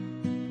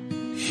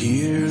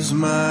Here's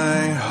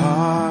my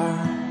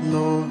heart,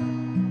 Lord.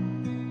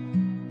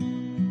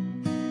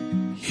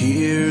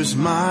 Here's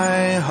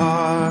my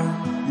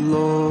heart,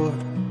 Lord.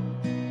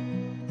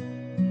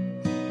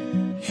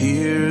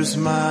 Here's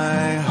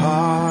my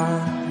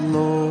heart,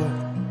 Lord.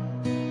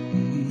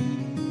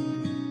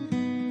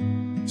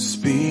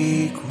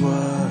 Speak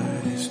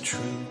what is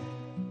true.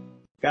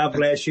 God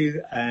bless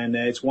you, and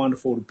it's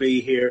wonderful to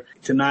be here.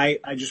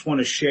 Tonight, I just want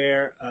to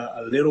share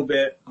a little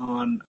bit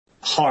on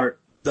heart,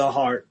 the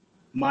heart,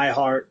 my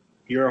heart,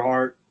 your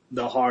heart,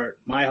 the heart,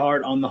 my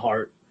heart on the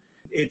heart.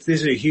 This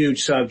is a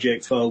huge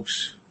subject,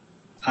 folks.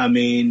 I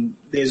mean,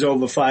 there's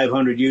over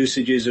 500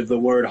 usages of the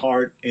word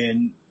heart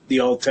in the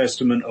Old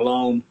Testament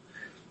alone.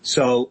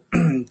 So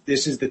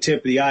this is the tip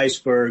of the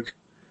iceberg.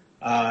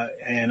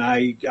 And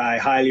I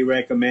highly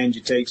recommend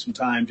you take some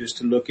time just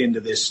to look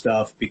into this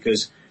stuff,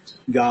 because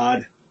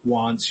God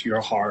wants your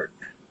heart.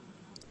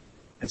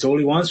 That's all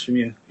he wants from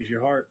you, is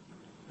your heart.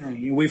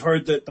 We've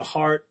heard that the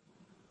heart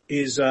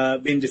is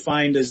been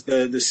defined as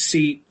the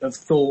seat of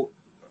thought,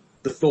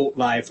 the thought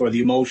life or the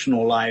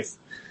emotional life.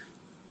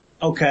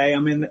 Okay, I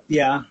mean,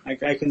 yeah,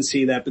 I can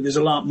see that, but there's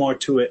a lot more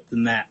to it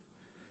than that.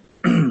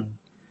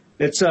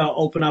 Let's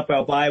open up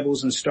our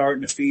Bibles and start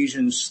in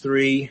Ephesians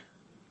 3,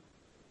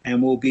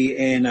 and we'll be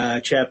in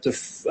chapter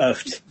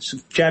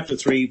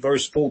 3,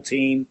 verse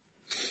 14.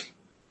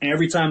 And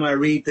every time I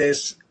read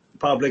this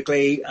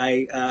publicly,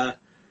 I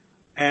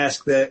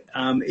ask that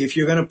if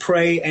you're going to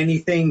pray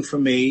anything for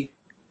me,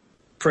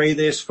 pray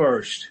this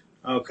first,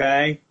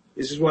 okay?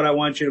 This is what I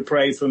want you to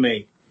pray for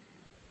me.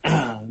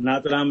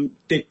 Not that I'm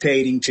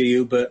dictating to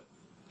you, but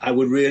I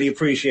would really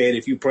appreciate it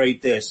if you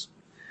prayed this.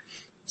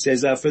 It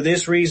says, for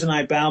this reason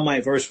I bow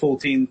my, verse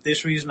 14,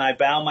 this reason I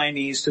bow my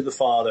knees to the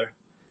Father.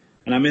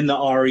 And I'm in the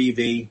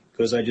REV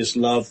because I just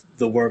love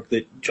the work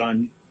that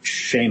John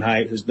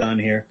Shainheit has done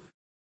here.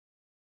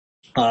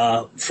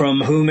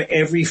 From whom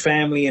every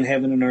family in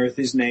heaven and earth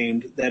is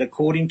named, that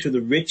according to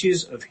the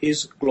riches of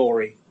his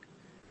glory,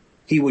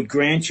 he would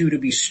grant you to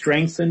be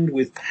strengthened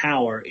with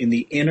power in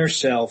the inner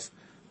self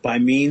by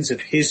means of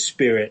his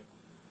Spirit,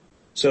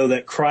 so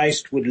that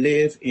Christ would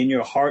live in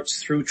your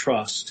hearts through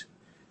trust,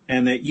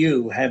 and that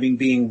you, having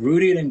been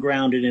rooted and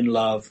grounded in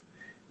love,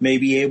 may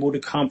be able to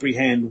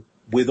comprehend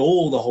with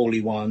all the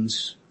holy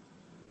ones,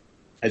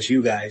 that's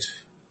you guys,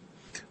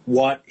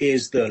 what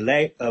is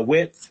the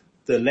width,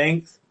 the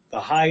length,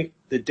 the height,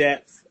 the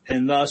depth,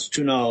 and thus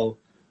to know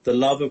the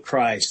love of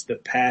Christ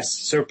that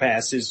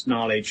surpasses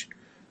knowledge,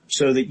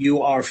 so that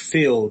you are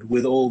filled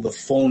with all the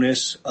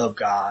fullness of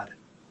God.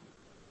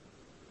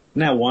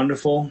 Isn't that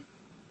wonderful?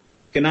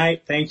 Good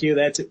night. Thank you.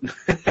 That's it.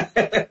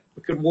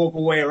 We could walk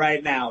away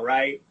right now,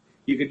 right?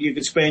 You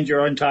could spend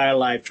your entire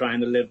life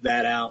trying to live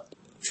that out.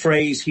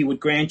 Phrase, he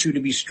would grant you to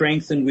be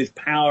strengthened with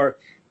power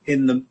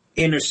in the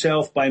inner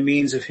self by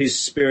means of his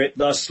Spirit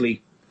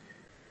thusly.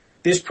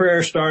 This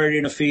prayer started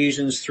in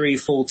Ephesians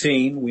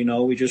 3:14. We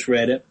know, we just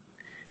read it.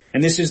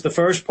 And this is the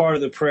first part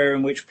of the prayer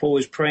in which Paul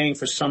is praying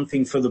for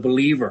something for the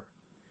believer.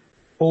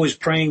 Paul is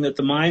praying that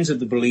the minds of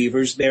the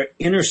believers, their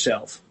inner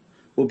self,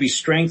 will be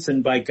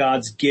strengthened by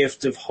God's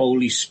gift of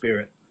Holy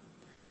Spirit.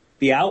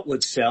 The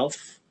outward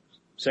self,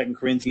 2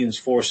 Corinthians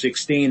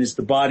 4:16, is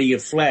the body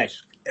of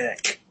flesh,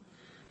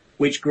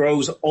 which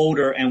grows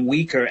older and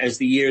weaker as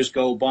the years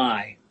go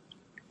by.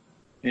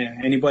 Yeah,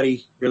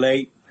 anybody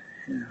relate?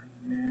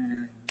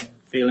 Yeah,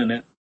 feeling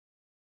it.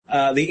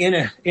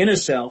 The inner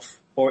self,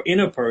 or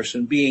inner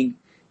person,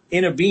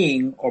 inner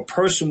being or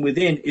person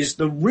within, is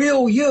the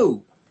real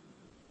you.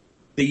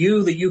 The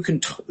you that you can,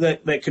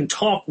 that can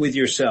talk with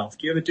yourself.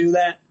 Do you ever do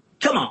that?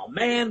 Come on,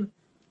 man.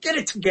 Get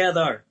it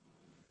together.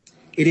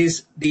 It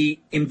is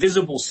the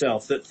invisible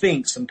self that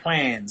thinks and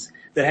plans,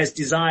 that has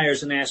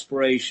desires and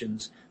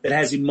aspirations, that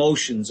has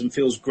emotions and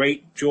feels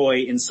great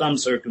joy in some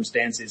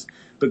circumstances,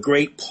 but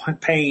great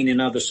pain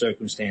in other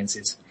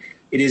circumstances.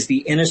 It is the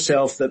inner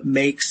self that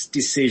makes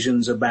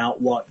decisions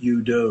about what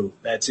you do.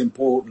 That's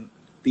important.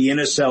 The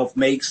inner self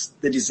makes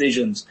the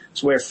decisions.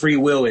 It's where free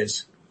will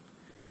is.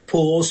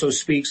 Paul also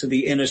speaks of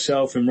the inner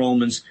self in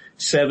Romans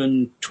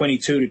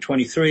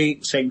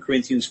 7:22-23, 2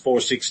 Corinthians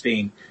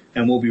 4:16,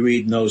 and we'll be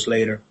reading those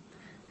later.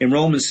 In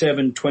Romans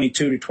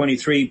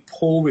 7:22-23,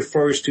 Paul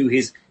refers to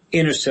his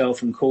inner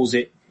self and calls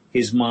it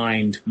his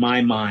mind,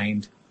 my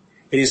mind.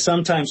 It is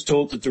sometimes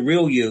taught that the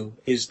real you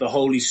is the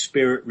Holy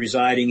Spirit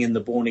residing in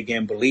the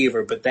born-again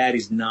believer, but that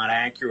is not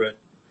accurate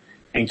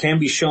and can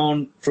be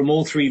shown from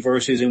all three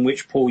verses in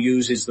which Paul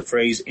uses the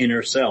phrase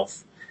inner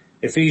self.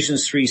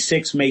 Ephesians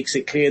 3:6 makes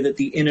it clear that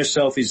the inner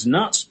self is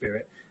not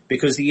spirit,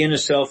 because the inner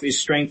self is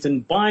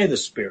strengthened by the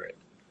Spirit.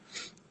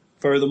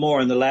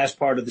 Furthermore, in the last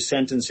part of the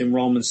sentence in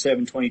Romans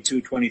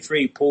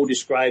 7:22-23, Paul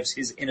describes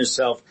his inner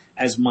self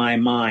as my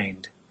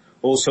mind.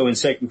 Also in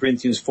 2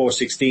 Corinthians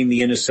 4:16,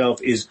 the inner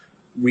self is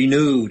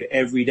renewed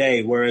every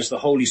day, whereas the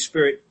Holy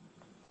Spirit,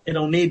 it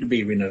don't need to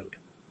be renewed.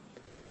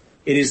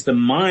 It is the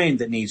mind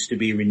that needs to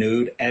be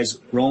renewed, as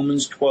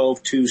Romans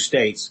 12:2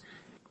 states.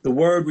 The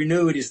word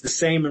renewed is the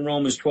same in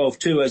Romans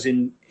 12:2 as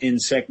in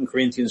 2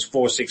 Corinthians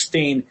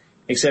 4:16,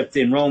 except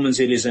in Romans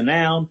it is a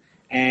noun,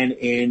 and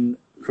in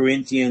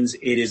Corinthians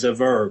it is a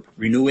verb,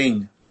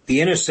 renewing.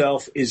 The inner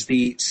self is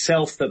the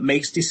self that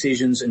makes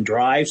decisions and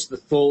drives the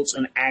thoughts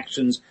and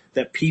actions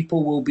that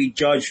people will be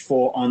judged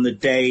for on the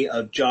day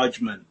of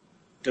judgment.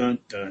 Dun,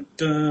 dun,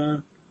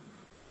 dun.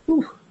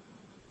 Whew.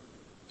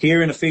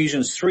 Here in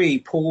Ephesians 3,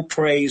 Paul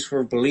prays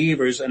for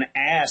believers and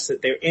asks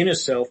that their inner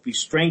self be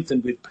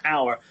strengthened with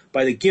power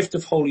by the gift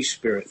of Holy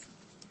Spirit.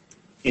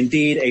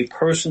 Indeed, a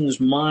person's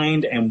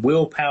mind and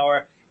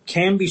willpower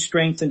can be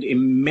strengthened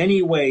in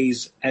many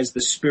ways as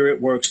the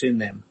Spirit works in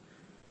them.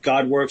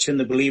 God works in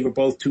the believer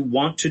both to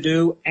want to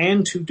do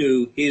and to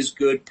do his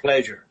good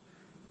pleasure.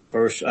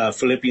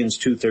 Philippians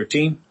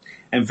 2:13.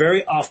 And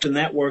very often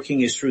that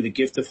working is through the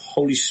gift of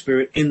Holy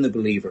Spirit in the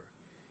believer.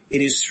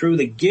 It is through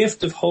the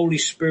gift of Holy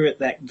Spirit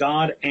that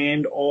God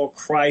and or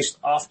Christ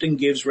often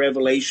gives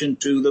revelation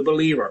to the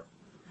believer.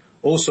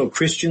 Also,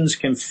 Christians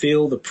can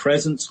feel the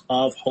presence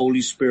of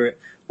Holy Spirit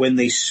when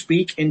they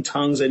speak in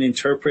tongues and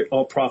interpret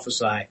or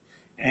prophesy,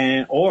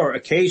 or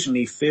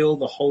occasionally feel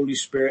the Holy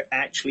Spirit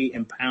actually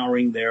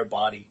empowering their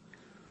body.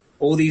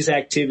 All these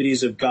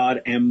activities of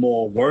God and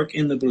more work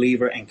in the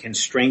believer and can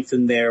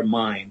strengthen their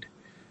mind.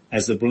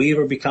 As the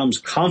believer becomes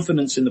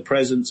confident in the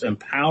presence and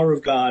power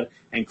of God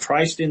and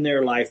Christ in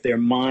their life, their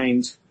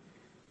minds,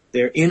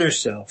 their inner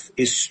self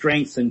is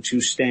strengthened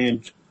to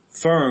stand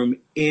firm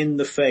in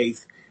the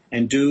faith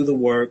and do the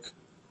work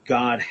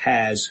God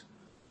has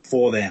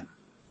for them.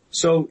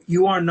 So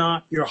you are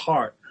not your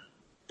heart,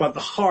 but the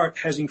heart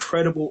has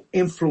incredible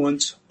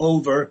influence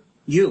over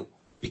you.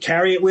 You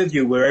carry it with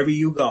you wherever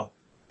you go.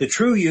 The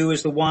true you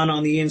is the one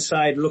on the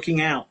inside looking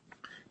out.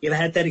 You ever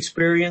had that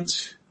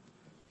experience?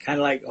 Kind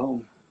of like,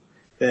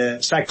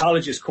 the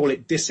psychologists call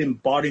it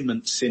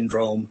disembodiment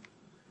syndrome,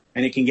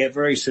 and it can get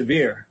very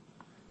severe.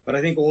 But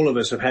I think all of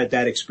us have had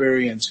that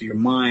experience of your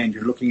mind.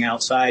 You're looking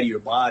outside of your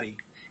body.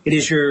 It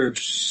is your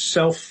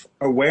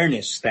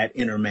self-awareness, that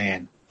inner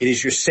man. It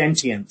is your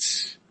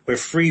sentience, where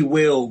free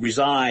will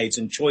resides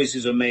and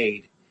choices are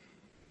made.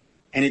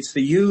 And it's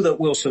the you that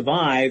will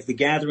survive the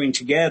gathering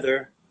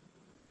together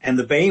and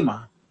the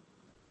bema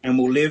and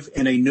will live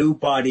in a new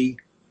body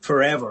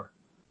forever.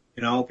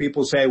 You know,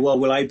 people say, well,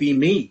 will I be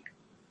me?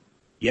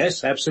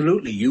 Yes,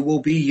 absolutely. You will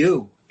be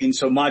you in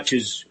so much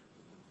as,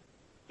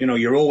 you know,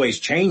 you're always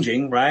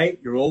changing, right?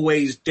 You're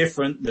always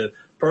different. The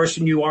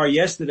person you are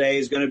yesterday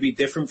is going to be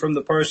different from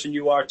the person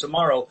you are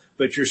tomorrow,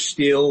 but you're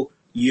still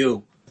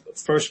you.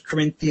 1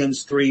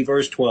 Corinthians 3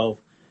 verse 12.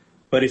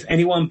 But if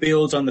anyone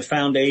builds on the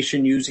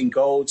foundation using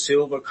gold,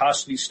 silver,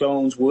 costly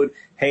stones, wood,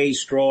 hay,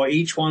 straw,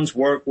 each one's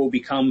work will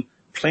become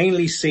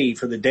plainly seen,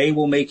 for the day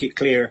will make it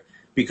clear,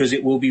 because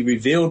it will be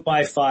revealed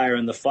by fire,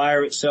 and the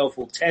fire itself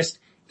will test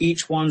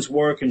each one's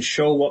work and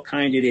show what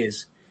kind it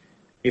is.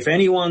 If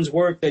anyone's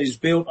work that is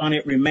built on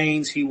it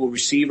remains, he will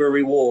receive a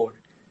reward.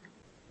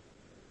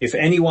 If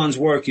anyone's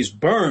work is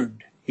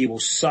burned, he will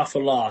suffer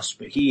loss,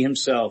 but he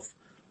himself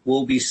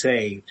will be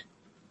saved.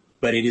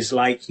 But it is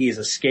like he has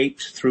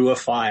escaped through a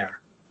fire.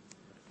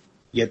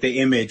 You get the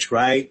image,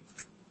 right?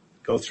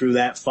 Go through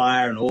that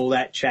fire and all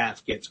that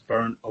chaff gets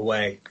burnt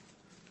away.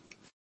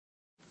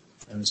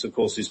 And this, of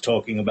course, is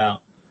talking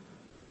about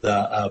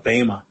the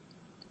bema.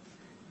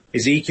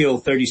 Ezekiel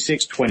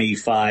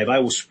 36:25. I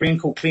will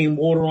sprinkle clean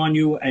water on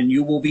you, and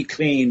you will be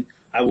clean.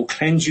 I will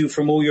cleanse you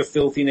from all your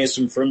filthiness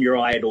and from your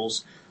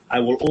idols.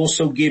 I will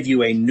also give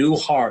you a new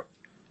heart,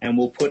 and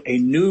will put a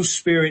new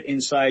spirit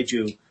inside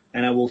you.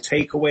 And I will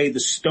take away the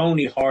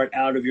stony heart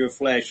out of your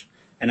flesh,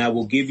 and I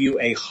will give you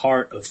a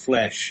heart of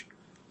flesh.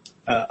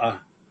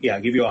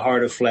 Give you a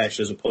heart of flesh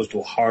as opposed to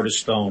a heart of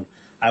stone.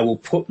 I will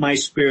put my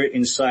spirit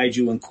inside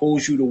you and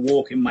cause you to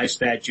walk in my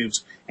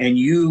statutes, and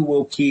you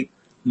will keep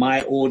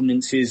my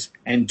ordinances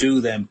and do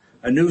them.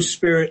 A new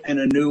spirit and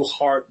a new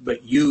heart,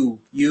 but you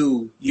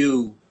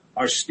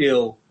are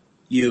still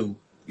you.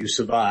 You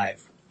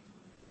survive.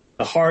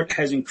 The heart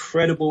has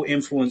incredible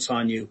influence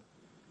on you.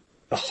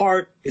 The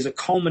heart is a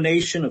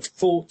culmination of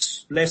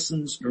thoughts,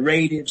 lessons,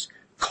 narratives,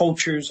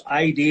 cultures,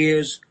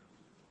 ideas,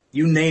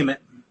 you name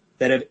it,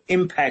 that have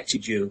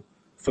impacted you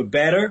for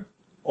better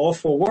or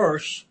for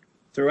worse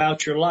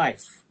throughout your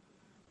life.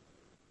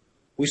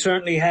 We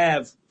certainly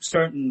have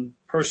certain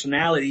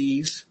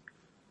personalities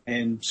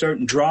and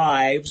certain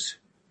drives,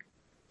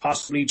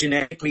 possibly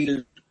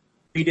genetically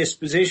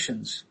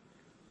predispositions.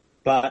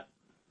 But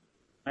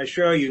I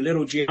assure you,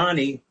 little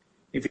Gianni,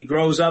 if he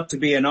grows up to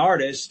be an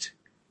artist,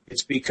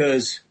 it's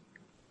because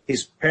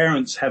his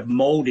parents have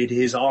molded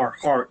his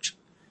heart,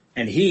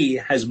 and he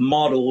has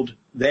modeled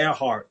their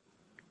heart.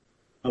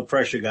 No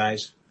pressure,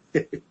 guys.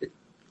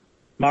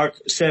 Mark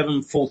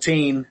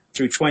 7:14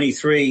 through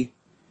 23,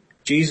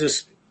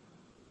 Jesus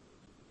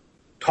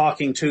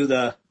talking to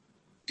the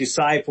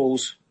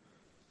disciples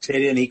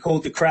said, and he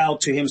called the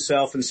crowd to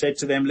himself and said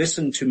to them,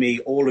 listen to me,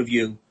 all of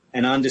you,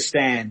 and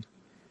understand.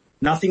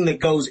 Nothing that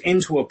goes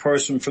into a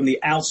person from the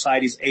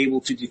outside is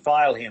able to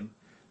defile him.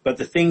 But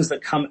the things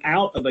that come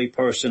out of a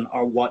person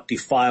are what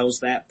defiles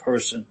that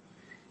person.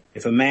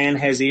 If a man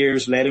has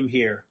ears, let him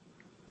hear.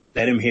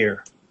 Let him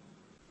hear.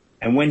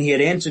 And when he had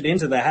entered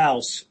into the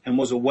house and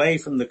was away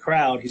from the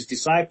crowd, his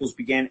disciples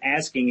began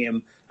asking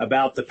him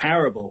about the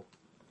parable,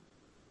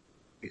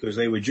 because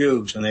they were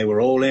Jews and they were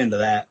all into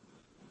that.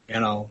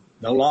 No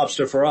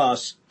lobster for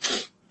us.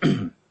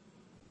 And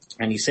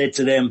he said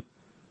to them,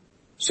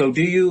 so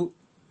do you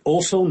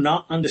also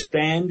not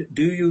understand?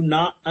 Do you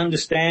not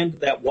understand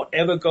that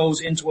whatever goes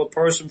into a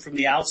person from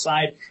the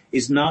outside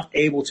is not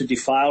able to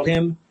defile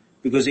him,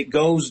 because it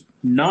goes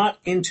not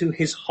into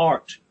his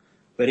heart,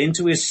 but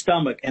into his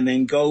stomach, and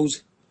then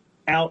goes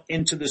out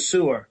into the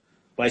sewer?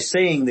 By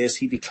saying this,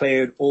 he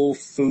declared all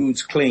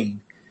foods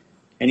clean.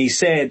 And he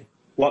said,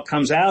 what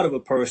comes out of a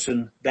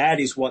person, that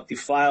is what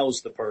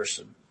defiles the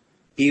person.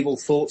 Evil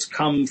thoughts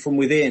come from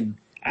within,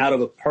 out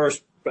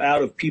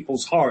of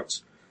people's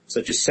hearts,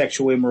 such as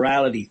sexual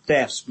immorality,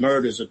 thefts,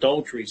 murders,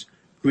 adulteries,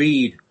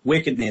 greed,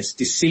 wickedness,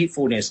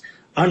 deceitfulness,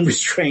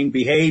 unrestrained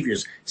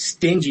behaviors,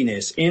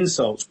 stinginess,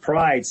 insults,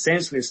 pride,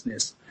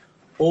 senselessness.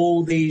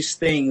 All these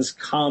things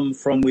come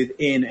from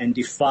within and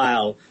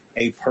defile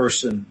a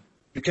person.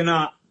 You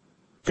cannot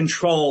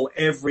control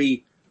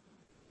every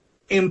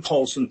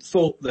impulse and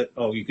thought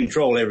you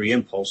control every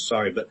impulse,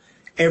 but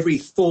every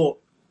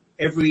thought,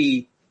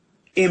 every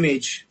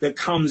image that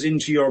comes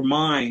into your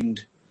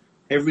mind,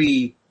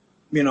 every,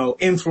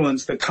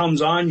 influence that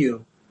comes on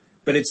you.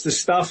 But it's the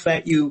stuff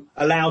that you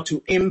allow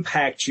to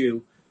impact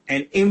you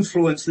and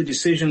influence the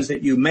decisions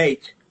that you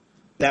make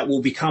that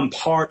will become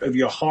part of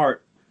your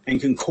heart and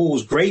can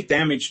cause great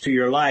damage to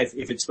your life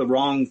if it's the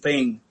wrong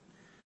thing.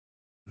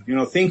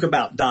 Think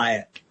about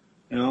diet.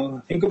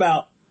 Think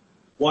about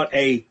what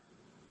a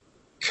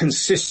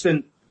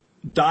consistent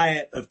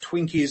diet of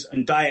Twinkies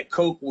and Diet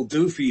Coke will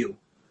do for you.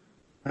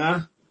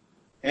 Huh?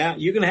 Yeah,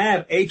 you can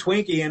have a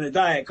Twinkie and a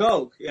Diet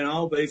Coke,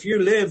 but if you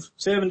live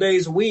 7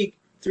 days a week,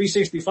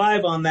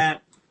 365 on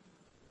that,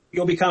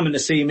 you'll be coming to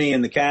see me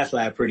in the cath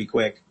lab pretty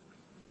quick.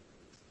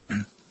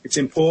 It's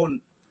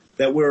important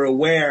that we're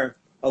aware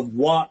of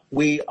what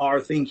we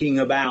are thinking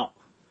about.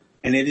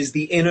 And it is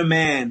the inner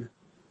man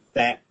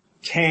that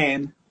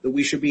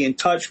we should be in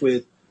touch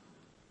with,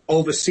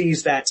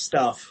 oversees that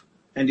stuff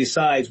and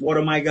decides, what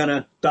am I going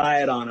to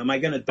diet on? Am I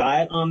going to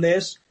diet on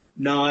this?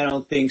 No, I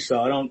don't think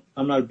so.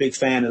 I'm not a big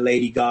fan of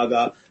Lady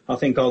Gaga. I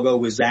think I'll go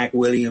with Zach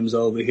Williams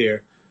over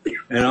here.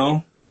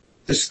 The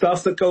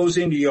stuff that goes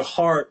into your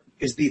heart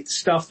is the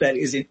stuff that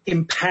is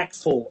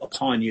impactful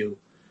upon you.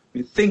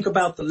 Think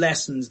about the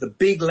lessons, the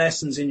big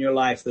lessons in your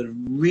life that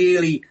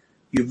really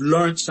you've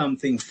learned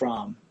something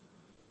from.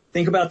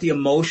 Think about the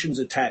emotions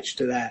attached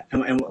to that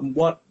and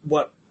what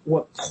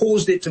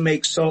caused it to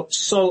make it's so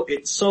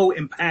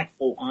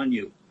impactful on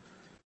you.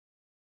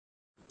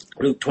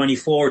 Luke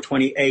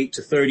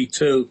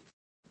 24:28-32.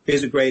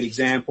 Here's a great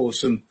example of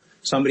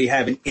somebody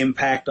having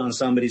impact on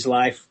somebody's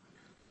life.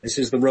 This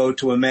is the road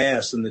to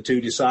Emmaus and the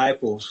two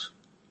disciples.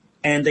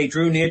 And they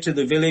drew near to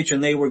the village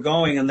and they were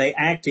going and they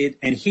acted,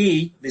 and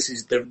this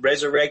is the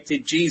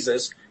resurrected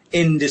Jesus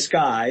in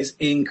disguise,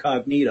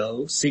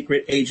 incognito,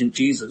 secret agent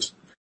Jesus.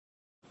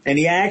 And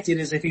he acted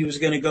as if he was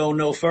going to go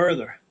no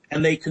further.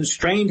 And they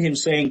constrained him,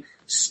 saying,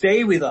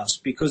 stay with us,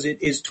 because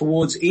it is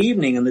towards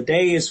evening and the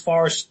day is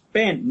far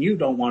spent, and you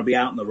don't want to be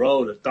out in the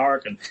road. It's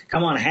dark, and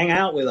come on, hang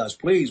out with us,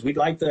 please. We'd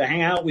like to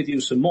hang out with you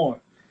some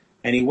more.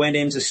 And he went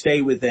in to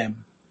stay with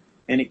them.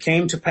 And it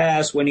came to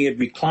pass, when he had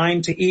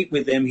reclined to eat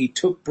with them, he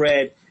took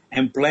bread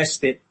and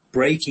blessed it,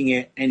 breaking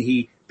it, and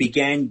he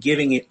began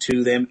giving it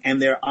to them.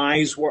 And their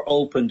eyes were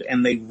opened,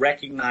 and they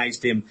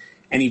recognized him,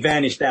 and he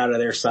vanished out of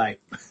their sight.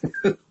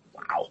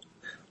 Wow,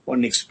 what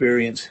an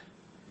experience.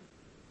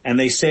 And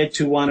they said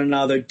to one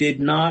another, did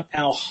not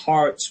our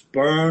hearts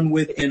burn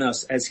within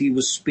us as he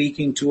was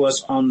speaking to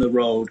us on the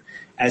road,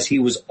 as he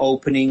was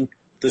opening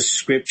the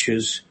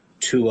scriptures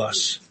to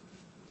us?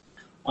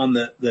 On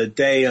the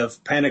day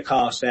of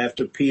Pentecost,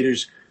 after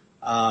Peter's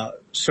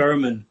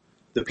sermon,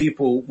 the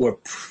people were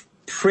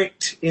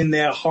pricked in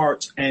their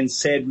hearts and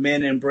said,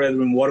 men and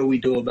brethren, what do we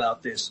do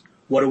about this?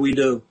 What do we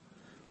do?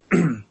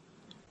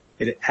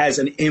 It has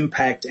an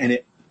impact and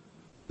it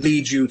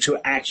leads you to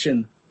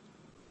action.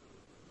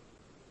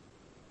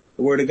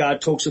 The Word of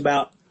God talks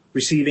about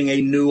receiving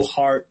a new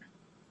heart,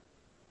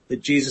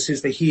 that Jesus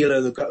is the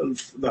healer,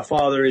 the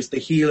Father is the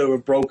healer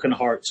of broken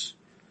hearts.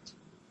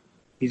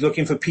 He's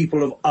looking for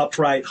people of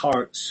upright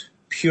hearts,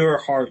 pure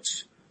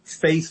hearts,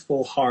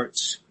 faithful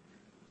hearts.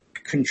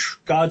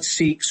 God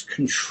seeks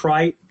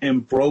contrite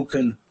and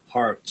broken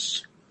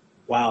hearts.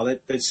 Wow,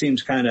 that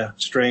seems kind of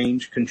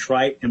strange,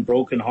 contrite and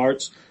broken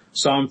hearts.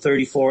 Psalm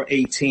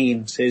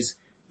 34:18 says,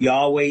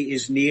 Yahweh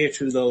is near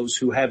to those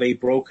who have a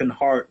broken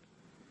heart,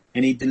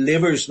 and he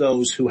delivers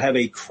those who have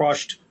a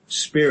crushed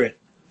spirit.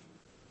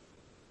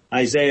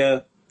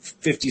 Isaiah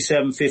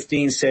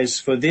 57:15 says,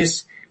 for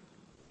this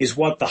is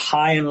what the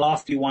high and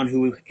lofty one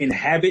who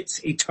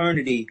inhabits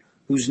eternity,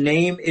 whose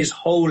name is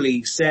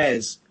holy,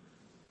 says.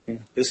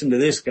 Listen to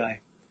this guy.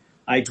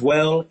 I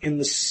dwell in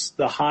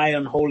the high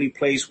and holy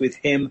place with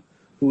him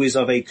who is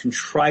of a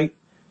contrite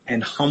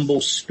and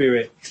humble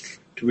spirit,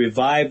 to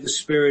revive the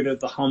spirit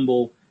of the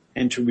humble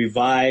and to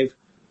revive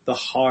the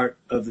heart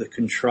of the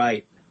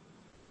contrite.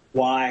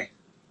 Why?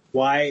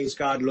 Why is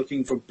God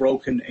looking for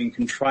broken and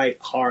contrite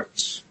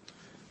hearts?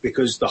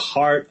 Because the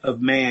heart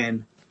of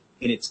man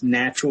in its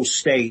natural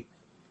state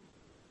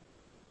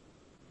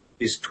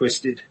is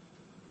twisted.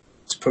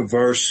 It's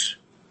perverse.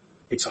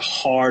 It's a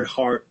hard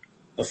heart,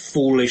 a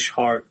foolish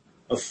heart,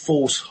 a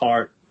false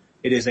heart.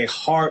 It is a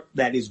heart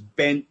that is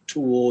bent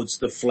towards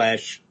the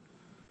flesh.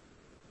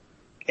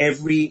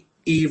 Every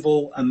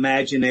evil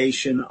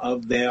imagination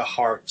of their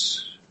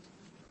hearts.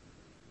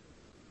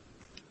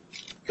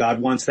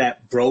 God wants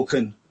that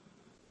broken.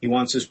 He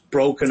wants us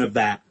broken of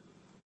that.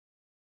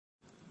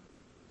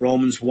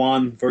 Romans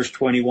 1, verse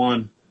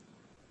 21.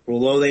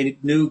 Although they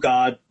knew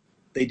God,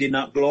 they did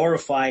not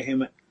glorify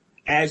him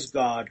as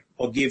God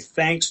or give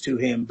thanks to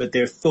him, but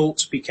their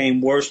thoughts became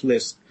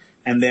worthless,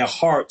 and their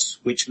hearts,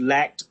 which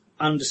lacked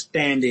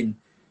understanding,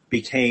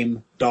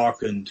 became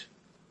darkened.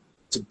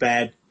 It's a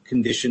bad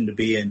condition to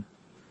be in.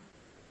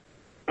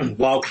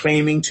 While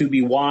claiming to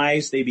be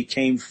wise, they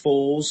became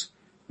fools.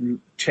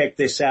 Check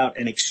this out,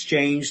 and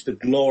exchanged the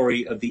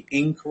glory of the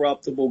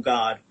incorruptible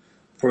God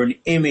for an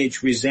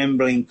image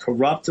resembling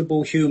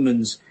corruptible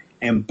humans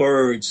and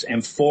birds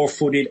and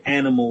four-footed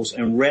animals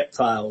and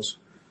reptiles.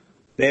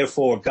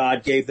 Therefore,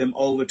 God gave them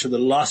over to the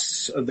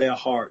lusts of their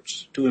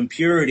hearts, to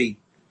impurity,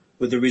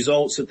 with the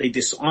results that they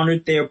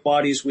dishonored their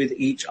bodies with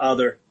each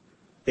other.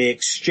 They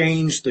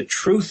exchanged the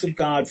truth of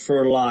God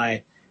for a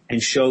lie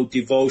and showed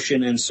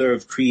devotion and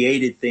served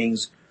created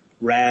things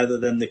rather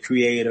than the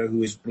Creator,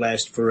 who is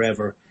blessed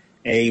forever.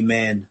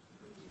 Amen.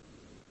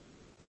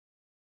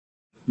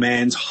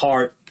 Man's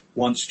heart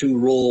wants to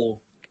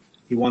rule.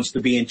 He wants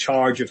to be in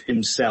charge of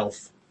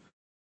himself.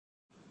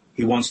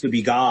 He wants to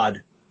be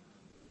God.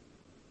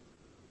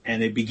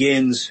 And it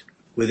begins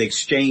with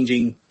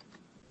exchanging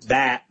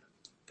that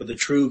for the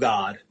true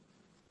God,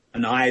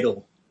 an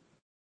idol,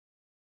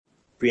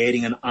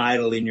 creating an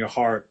idol in your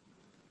heart.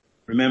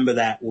 Remember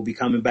that. We'll be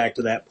coming back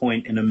to that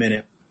point in a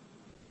minute.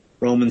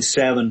 Romans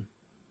 7,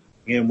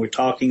 again, we're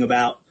talking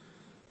about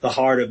the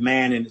heart of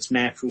man in its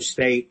natural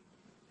state,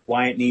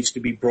 why it needs to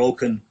be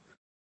broken.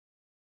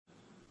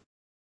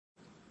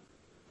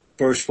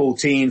 Verse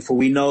 14, for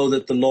we know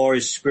that the law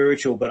is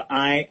spiritual, but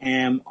I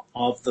am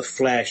of the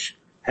flesh,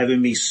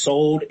 having been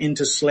sold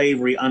into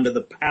slavery under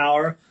the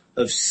power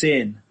of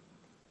sin.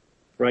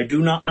 For I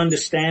do not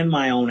understand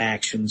my own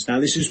actions. Now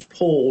this is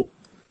Paul.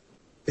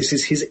 This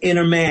is his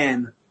inner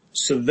man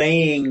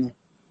surveying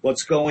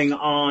what's going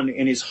on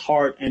in his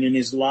heart and in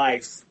his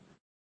life.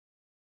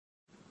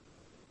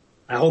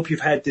 I hope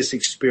you've had this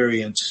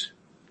experience.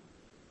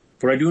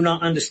 For I do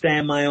not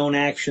understand my own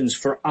actions,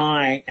 for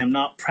I am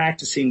not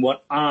practicing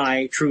what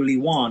I truly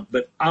want,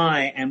 but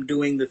I am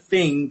doing the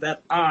thing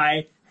that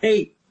I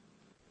hate.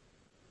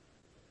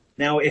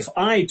 Now, if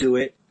I do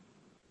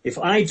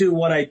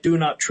what I do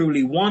not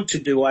truly want to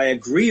do, I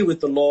agree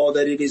with the law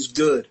that it is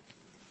good.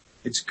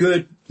 It's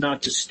good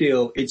not to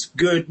steal. It's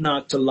good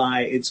not to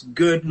lie. It's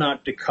good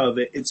not to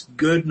covet. It's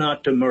good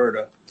not to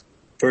murder.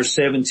 Verse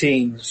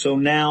 17, so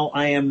now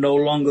I am no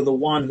longer the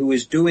one who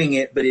is doing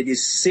it, but it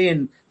is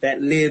sin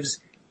that lives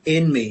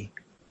in me.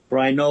 For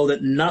I know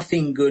that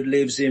nothing good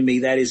lives in me,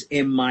 that is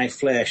in my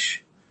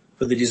flesh.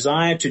 For the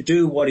desire to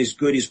do what is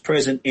good is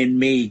present in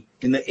me,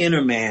 in the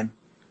inner man,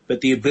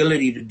 but the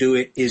ability to do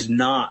it is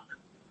not.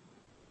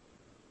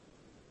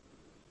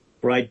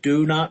 For I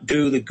do not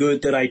do the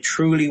good that I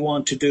truly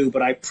want to do,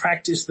 but I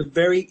practice the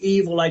very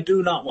evil I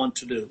do not want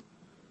to do.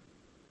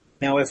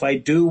 Now, if I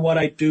do what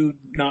I do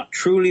not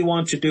truly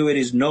want to do, it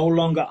is no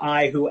longer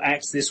I who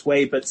acts this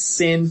way, but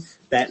sin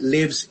that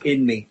lives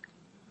in me.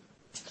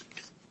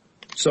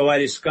 So I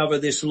discover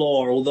this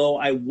law. Although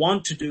I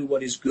want to do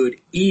what is good,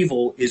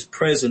 evil is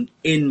present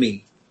in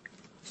me.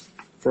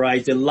 For I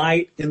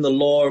delight in the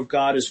law of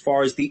God as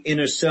far as the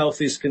inner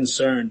self is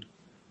concerned.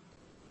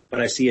 But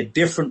I see a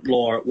different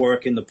law at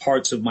work in the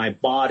parts of my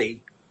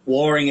body,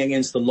 warring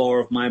against the law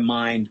of my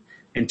mind,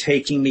 and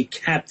taking me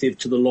captive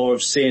to the law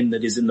of sin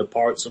that is in the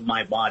parts of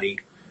my body.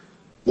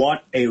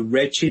 What a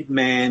wretched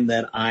man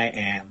that I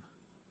am.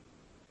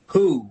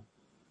 Who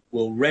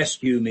will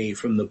rescue me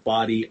from the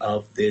body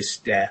of this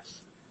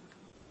death?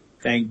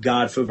 Thank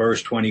God for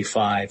verse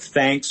 25.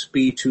 Thanks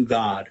be to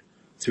God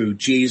through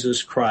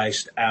Jesus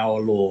Christ our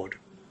Lord.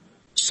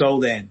 So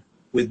then,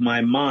 with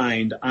my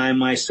mind, I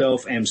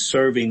myself am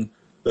serving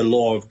the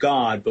law of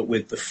God, but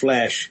with the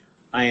flesh,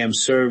 I am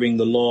serving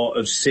the law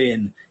of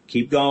sin.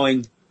 Keep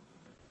going.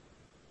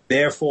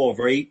 Therefore,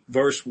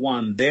 verse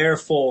 1,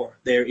 therefore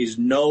there is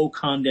no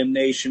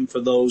condemnation for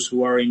those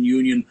who are in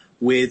union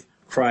with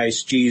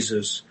Christ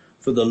Jesus.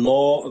 For the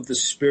law of the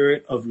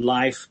Spirit of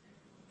life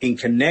in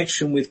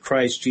connection with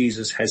Christ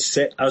Jesus has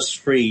set us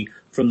free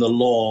from the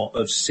law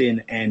of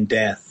sin and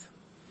death.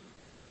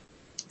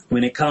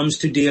 When it comes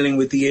to dealing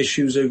with the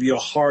issues of your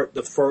heart,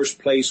 the first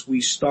place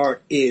we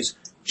start is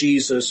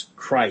Jesus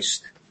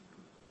Christ.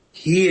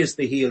 He is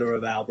the healer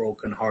of our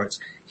broken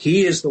hearts.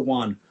 He is the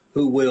one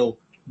who will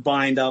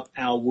bind up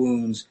our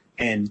wounds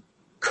and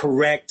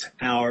correct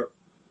our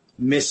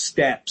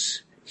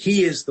missteps.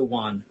 He is the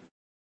one.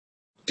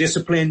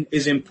 Discipline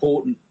is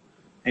important,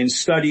 and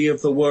study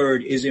of the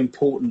word is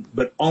important,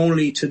 but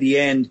only to the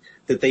end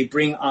that they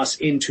bring us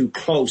into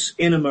close,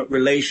 intimate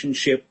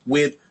relationship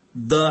with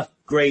the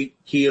great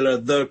healer,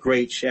 the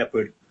great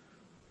shepherd.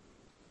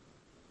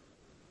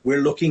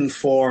 We're looking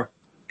for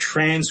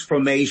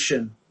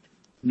transformation,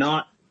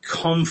 not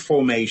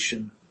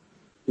conformation.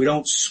 We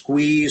don't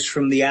squeeze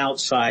from the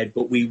outside,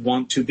 but we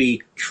want to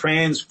be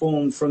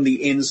transformed from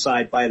the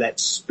inside by that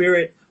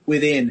Spirit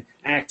within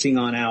acting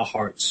on our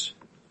hearts.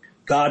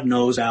 God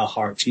knows our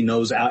hearts. He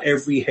knows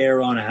every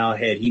hair on our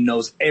head. He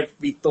knows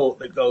every thought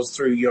that goes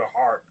through your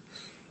heart,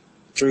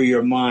 through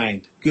your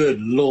mind.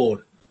 Good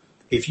Lord.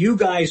 If you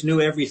guys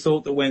knew every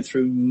thought that went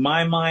through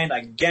my mind,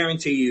 I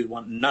guarantee you'd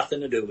want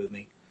nothing to do with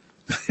me.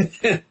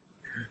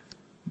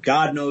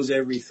 God knows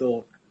every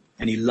thought,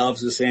 and he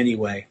loves us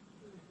anyway.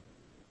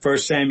 1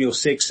 Samuel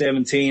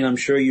 6:17, I'm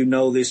sure you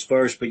know this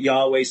verse, but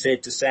Yahweh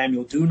said to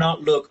Samuel, do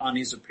not look on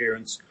his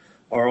appearance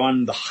or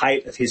on the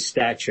height of his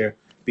stature,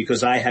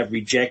 because I have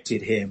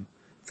rejected him.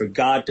 For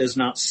God does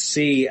not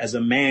see as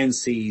a man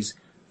sees,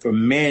 for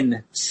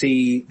men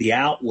see the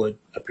outward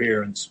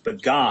appearance,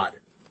 but God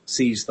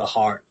sees the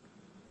heart.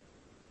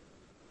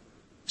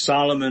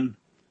 Solomon,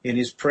 in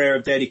his prayer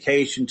of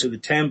dedication to the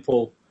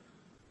temple,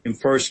 in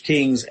 1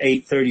 Kings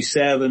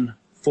 8:37,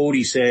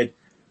 40 said,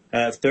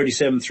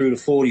 37 through to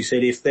 40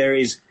 said, if there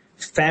is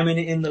famine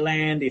in the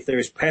land, if there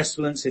is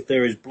pestilence, if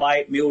there is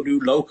blight, mildew,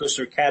 locust,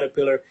 or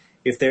caterpillar,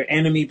 if their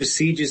enemy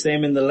besieges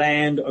them in the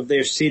land of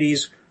their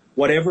cities,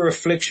 whatever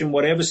affliction,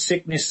 whatever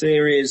sickness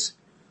there is,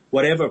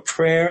 whatever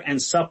prayer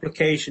and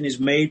supplication is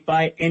made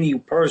by any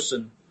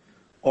person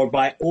or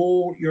by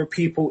all your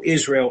people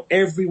Israel,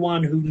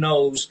 everyone who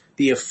knows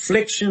the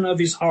affliction of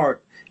his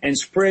heart and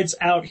spreads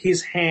out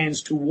his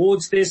hands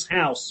towards this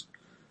house,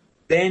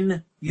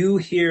 then you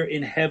hear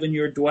in heaven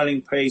your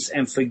dwelling place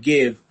and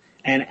forgive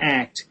and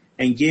act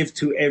and give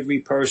to every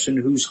person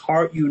whose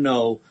heart you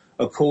know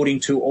according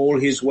to all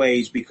his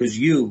ways, because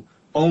you,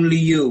 only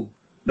you,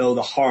 know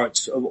the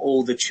hearts of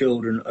all the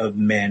children of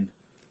men,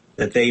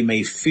 that they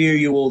may fear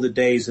you all the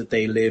days that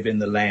they live in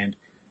the land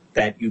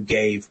that you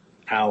gave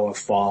our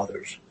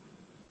fathers.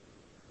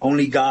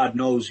 Only God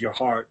knows your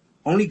heart.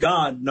 Only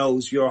God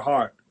knows your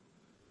heart.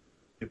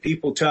 If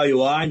people tell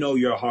you, I know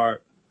your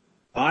heart,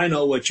 I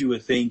know what you were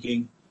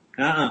thinking.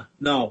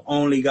 No,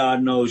 only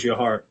God knows your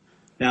heart.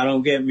 Now,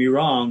 don't get me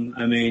wrong.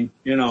 I mean,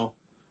 if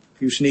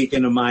you sneak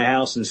into my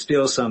house and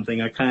steal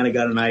something, I kind of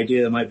got an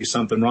idea there might be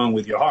something wrong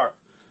with your heart.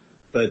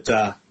 But,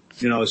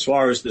 as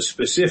far as the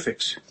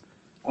specifics,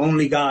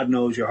 only God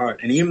knows your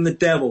heart. And even the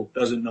devil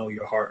doesn't know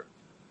your heart.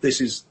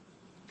 This is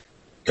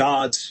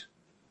God's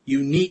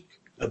unique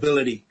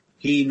ability.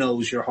 He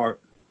knows your heart.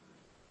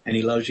 And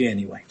he loves you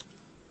anyway.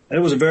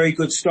 That was a very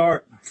good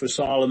start for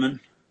Solomon.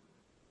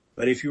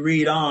 But if you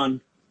read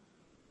on,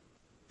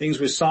 things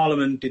with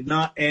Solomon did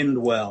not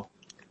end well.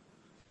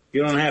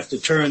 You don't have to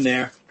turn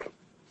there.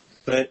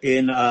 But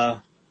in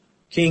 1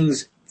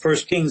 Kings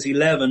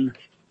 11,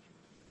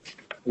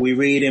 we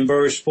read in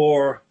verse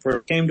 4, for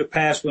it came to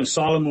pass when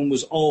Solomon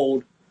was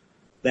old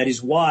that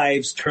his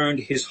wives turned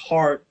his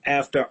heart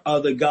after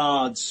other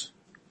gods.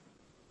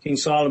 King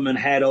Solomon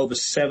had over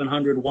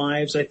 700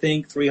 wives, I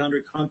think,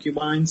 300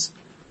 concubines.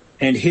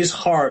 And his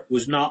heart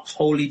was not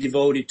wholly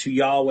devoted to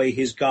Yahweh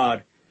his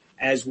God,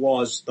 as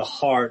was the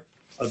heart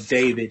of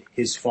David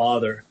his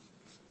father.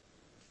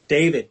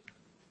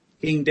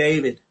 King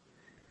David.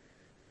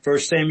 1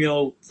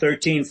 Samuel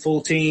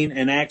 13:14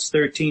 and Acts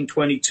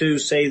 13:22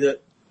 say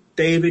that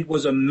David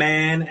was a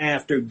man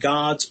after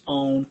God's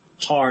own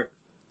heart.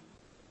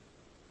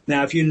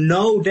 Now, if you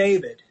know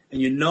David and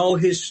you know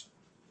his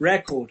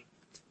record,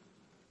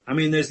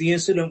 there's the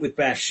incident with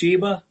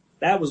Bathsheba.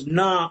 That was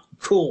not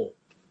cool.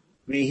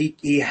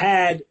 He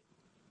had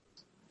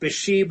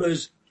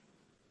Bathsheba's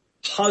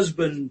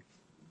husband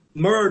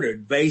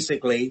murdered,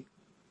 basically,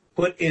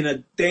 put in a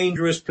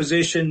dangerous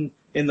position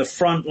in the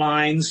front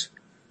lines,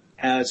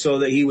 so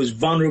that he was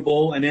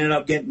vulnerable and ended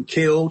up getting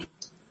killed.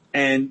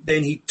 And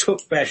then he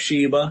took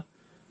Bathsheba.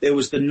 There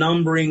was the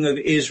numbering of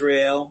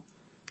Israel.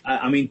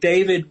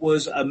 David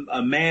was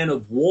a man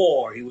of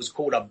war. He was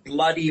called a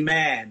bloody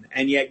man.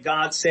 And yet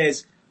God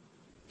says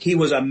he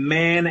was a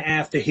man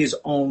after his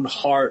own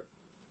heart.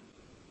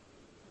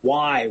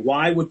 Why?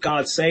 Why would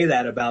God say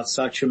that about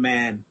such a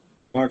man?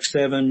 Mark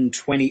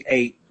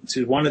 7:28. It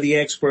says, one of the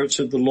experts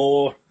of the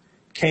law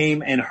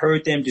came and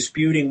heard them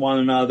disputing one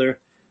another.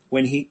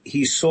 When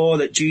he saw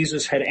that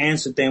Jesus had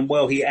answered them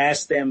well, he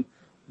asked them,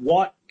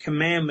 what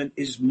commandment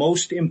is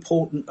most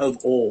important of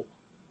all?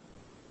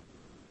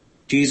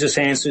 Jesus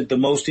answered, the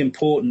most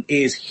important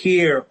is,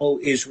 hear, O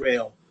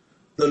Israel,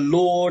 the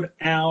Lord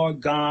our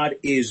God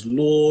is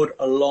Lord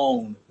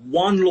alone.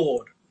 One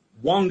Lord,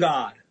 one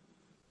God.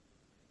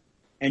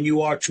 And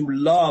you are to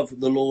love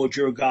the Lord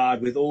your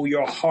God with all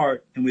your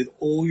heart and with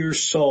all your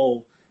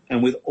soul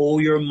and with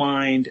all your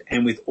mind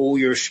and with all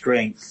your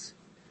strength.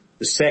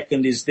 The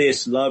second is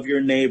this, love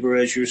your neighbor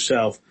as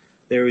yourself.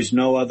 There is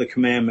no other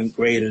commandment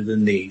greater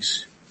than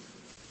these.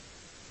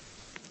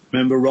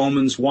 Remember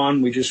Romans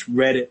 1, we just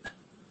read it,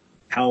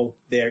 how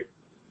they're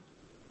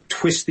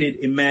twisted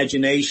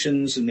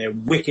imaginations and their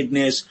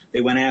wickedness.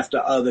 They went after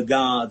other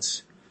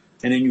gods.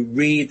 And then you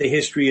read the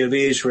history of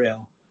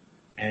Israel,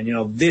 and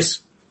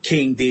this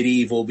king did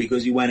evil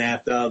because he went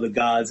after other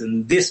gods,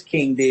 and this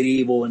king did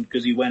evil and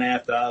because he went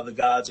after other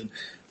gods. And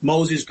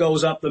Moses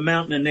goes up the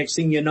mountain, and next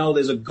thing you know,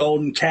 there's a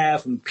golden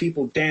calf and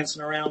people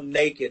dancing around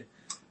naked.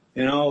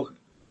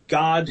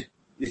 God,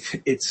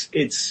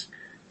 it's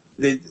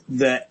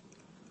the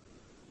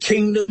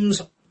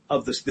kingdoms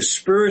of the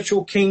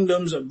spiritual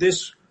kingdoms of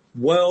this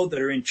world that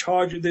are in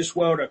charge of this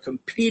world are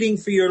competing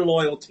for your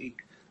loyalty.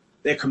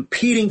 They're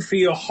competing for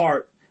your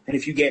heart. And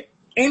if you get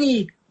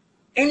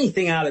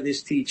anything out of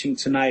this teaching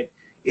tonight,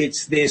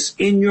 it's this: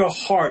 in your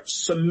heart,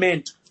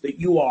 cement that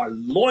you are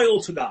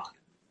loyal to God,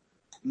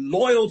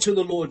 loyal to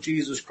the Lord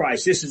Jesus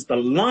Christ. This is the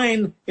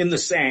line in the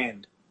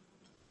sand.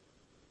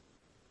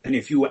 And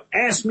if you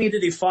ask me to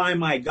defy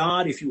my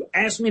God, if you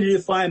ask me to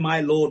defy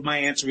my Lord, my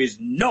answer is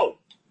no.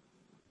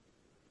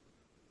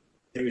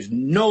 There is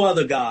no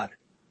other God,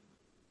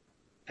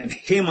 and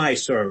him I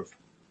serve.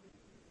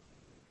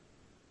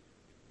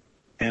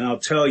 And I'll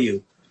tell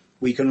you,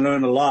 we can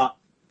learn a lot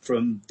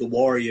from the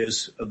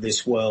warriors of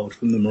this world,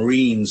 from the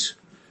Marines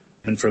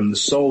and from the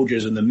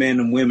soldiers and the men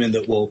and women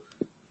that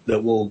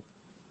will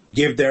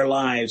give their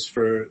lives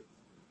for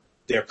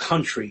their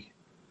country.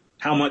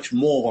 How much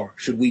more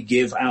should we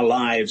give our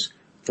lives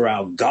for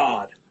our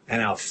God and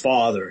our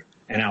Father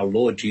and our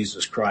Lord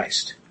Jesus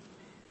Christ?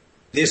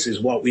 This is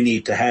what we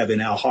need to have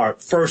in our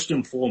heart, first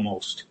and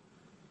foremost.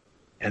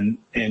 And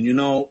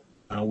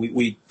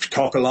we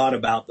talk a lot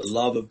about the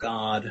love of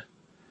God,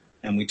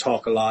 and we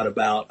talk a lot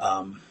about,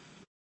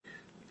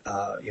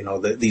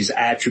 these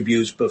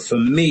attributes. But for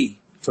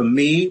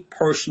me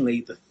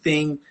personally, the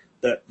thing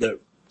that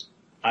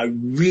I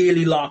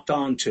really locked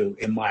onto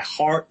in my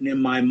heart and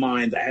in my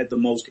mind that had the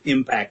most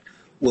impact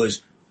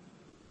was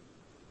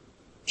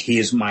he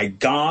is my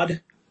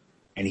God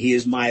and he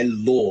is my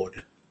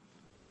Lord.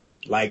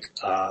 Like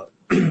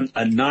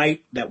a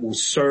knight that will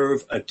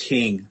serve a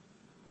king.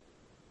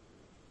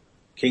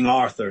 King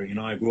Arthur,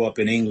 I grew up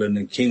in England,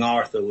 and King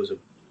Arthur was a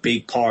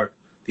big part,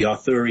 the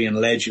Arthurian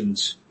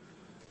legends,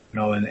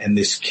 and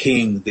this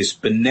king, this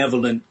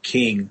benevolent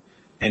king,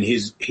 and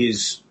his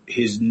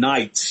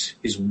knights,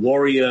 his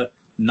warrior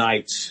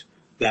knights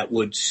that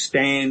would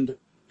stand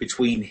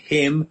between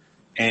him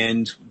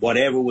and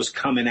whatever was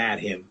coming at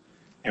him,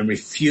 and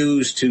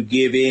refuse to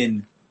give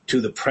in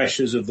to the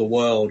pressures of the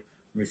world,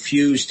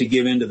 refuse to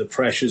give in to the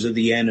pressures of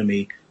the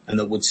enemy, and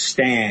that would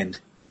stand.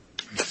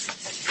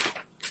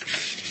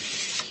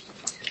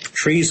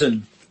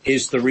 Treason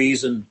is the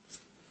reason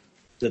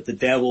that the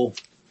devil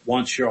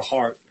wants your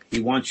heart. He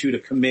wants you to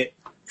commit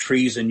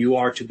treason. You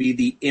are to be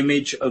the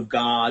image of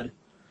God.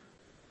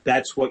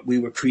 That's what we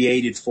were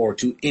created for,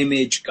 to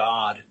image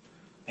God.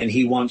 And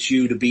he wants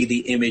you to be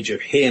the image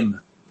of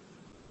him.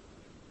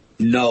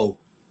 No.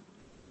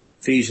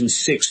 Ephesians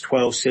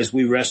 6:12 says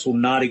we wrestle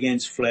not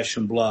against flesh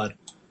and blood,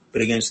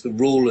 but against the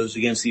rulers,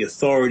 against the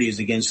authorities,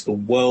 against the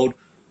world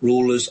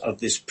rulers of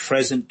this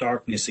present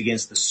darkness,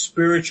 against the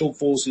spiritual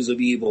forces of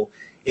evil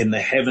in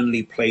the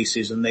heavenly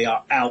places. And they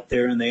are out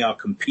there and they are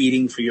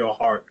competing for your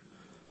heart.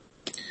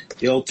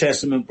 The Old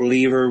Testament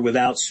believer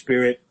without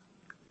spirit,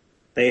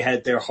 they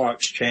had their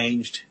hearts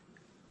changed.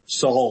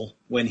 Saul,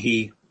 when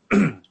he,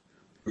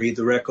 read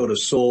the record of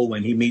Saul,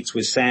 when he meets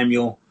with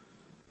Samuel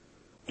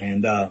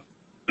and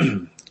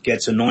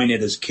gets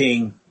anointed as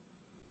king,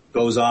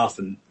 goes off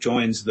and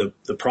joins the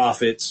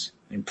prophets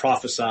and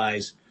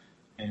prophesies.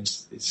 And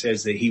it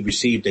says that he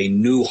received a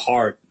new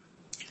heart.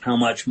 How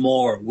much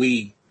more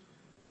we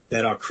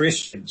that are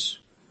Christians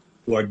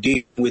who are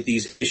dealing with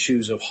these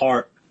issues of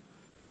heart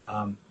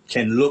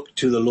can look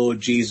to the Lord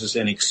Jesus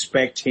and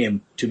expect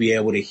him to be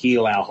able to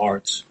heal our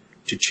hearts,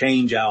 to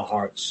change our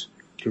hearts,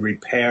 to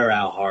repair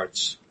our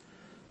hearts.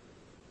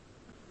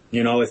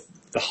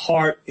 If the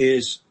heart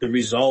is the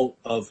result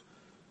of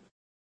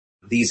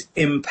these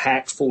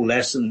impactful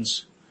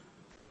lessons,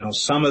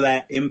 some of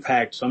that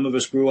impact, some of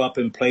us grew up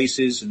in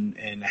places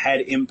and had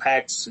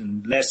impacts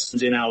and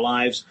lessons in our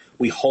lives.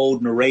 We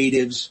hold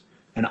narratives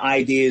and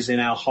ideas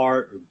in our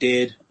heart, or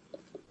did.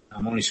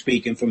 I'm only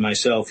speaking for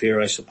myself here,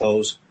 I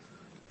suppose.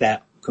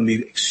 That can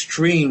be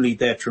extremely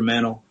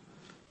detrimental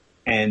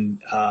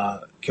and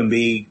can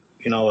be,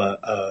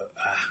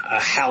 a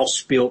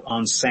house built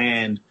on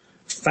sand,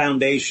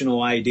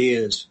 foundational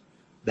ideas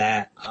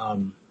that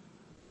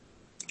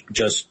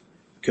just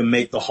can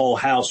make the whole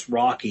house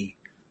rocky.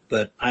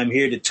 But I'm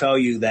here to tell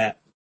you that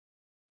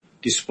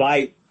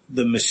despite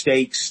the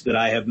mistakes that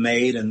I have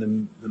made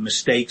and the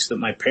mistakes that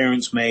my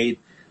parents made,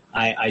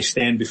 I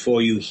stand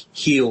before you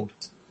healed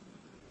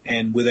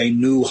and with a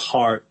new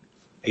heart,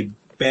 a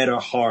better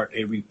heart,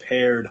 a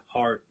repaired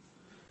heart.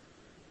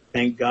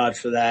 Thank God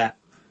for that.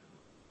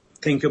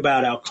 Think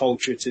about our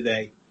culture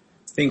today.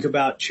 Think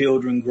about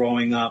children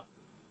growing up.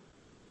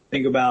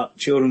 Think about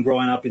children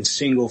growing up in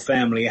single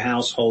family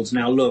households.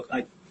 Now look,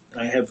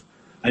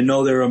 I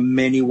know there are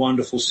many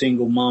wonderful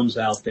single moms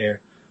out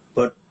there,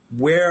 but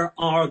where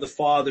are the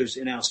fathers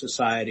in our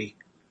society?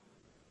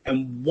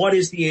 And what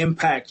is the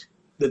impact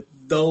that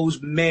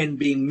those men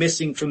being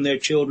missing from their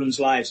children's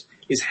lives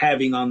is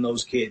having on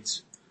those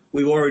kids.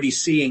 We're already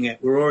seeing it.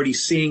 We're already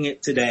seeing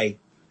it today.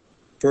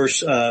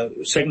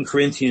 2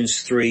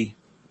 Corinthians 3,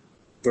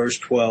 verse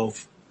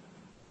 12.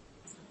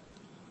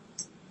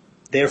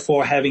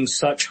 Therefore, having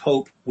such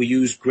hope, we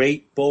use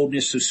great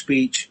boldness of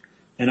speech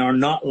and are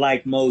not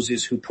like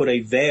Moses, who put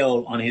a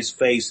veil on his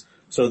face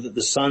so that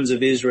the sons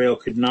of Israel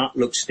could not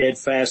look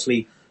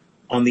steadfastly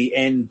on the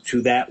end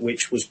to that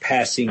which was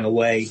passing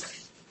away.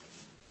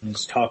 And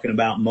it's talking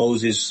about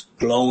Moses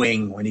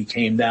glowing when he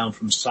came down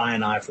from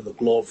Sinai from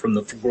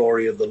the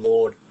glory of the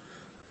Lord.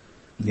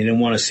 He didn't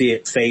want to see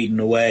it fading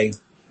away.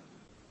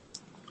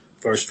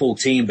 Verse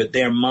 14, but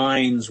their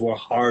minds were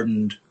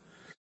hardened.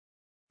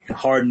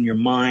 Harden your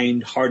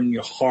mind, harden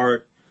your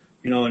heart.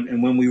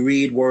 And when we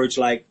read words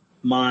like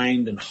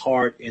mind and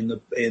heart in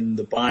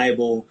the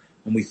Bible,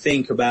 and we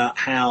think about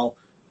how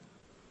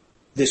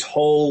this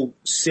whole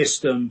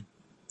system,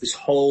 this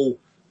whole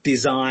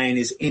design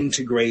is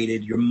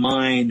integrated, your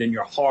mind and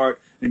your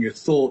heart and your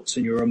thoughts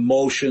and your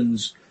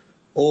emotions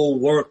all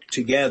work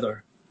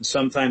together. And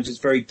sometimes it's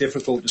very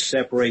difficult to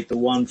separate the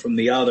one from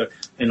the other,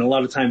 and a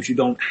lot of times you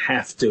don't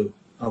have to,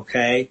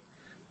 okay?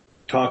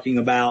 Talking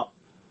about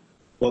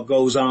what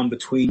goes on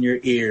between your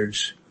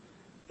ears.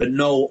 But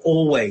no,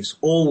 always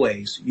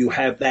you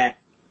have that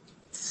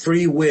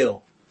free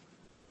will,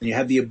 and you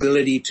have the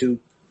ability to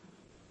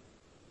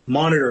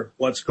monitor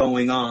what's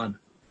going on.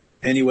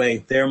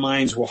 Anyway, their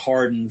minds were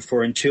hardened,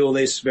 for until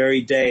this very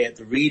day, at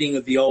the reading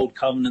of the Old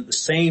Covenant, the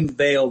same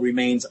veil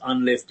remains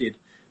unlifted,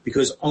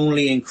 because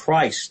only in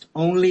Christ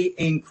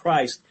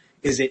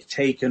is it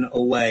taken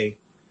away.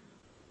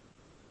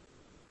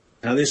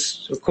 Now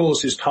this, of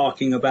course, is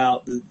talking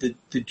about the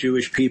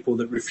Jewish people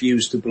that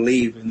refuse to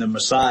believe in the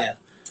Messiah.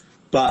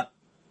 But,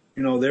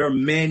 there are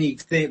many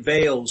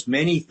veils,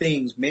 many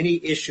things,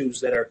 many issues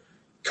that are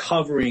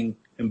covering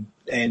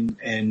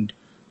and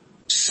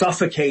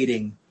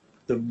suffocating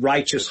the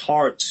righteous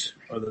hearts,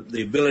 or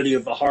the ability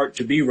of the heart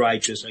to be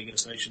righteous, I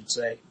guess I should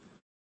say.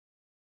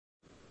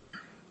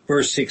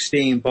 Verse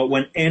 16, but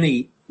whenever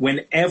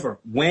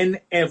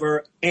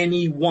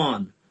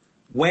anyone,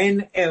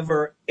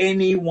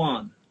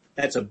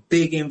 that's a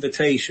big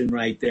invitation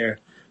right there,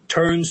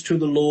 turns to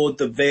the Lord,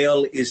 the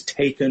veil is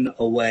taken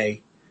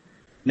away.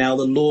 Now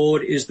the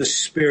Lord is the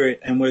Spirit,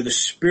 and where the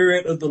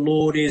Spirit of the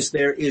Lord is,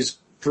 there is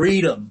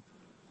freedom.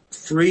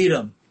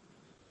 Freedom.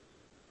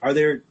 Are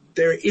there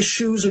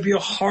issues of your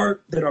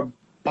heart that are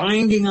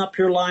binding up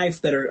your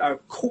life, that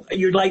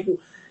you're like, do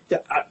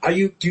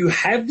you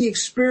have the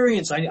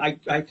experience?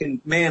 I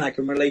can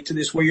relate to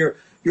this, where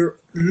you're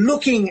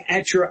looking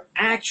at your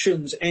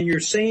actions and you're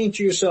saying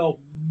to yourself,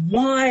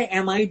 why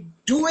am I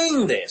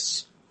doing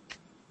this?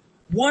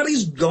 What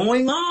is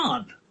going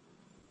on?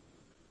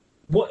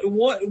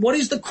 What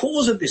is the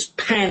cause of this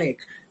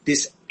panic,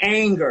 this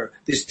anger,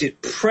 this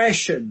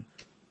depression?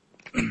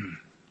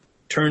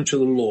 Turn to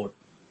the Lord.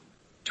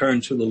 Turn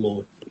to the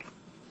Lord.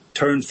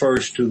 Turn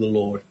first to the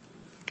Lord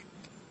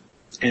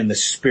and the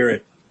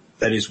Spirit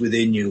that is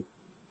within you.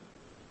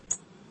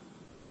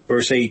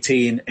 Verse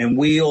 18, and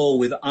we all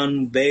with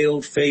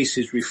unveiled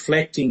faces,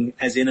 reflecting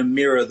as in a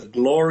mirror the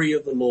glory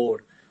of the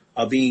Lord,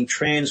 are being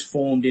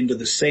transformed into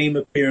the same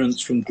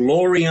appearance from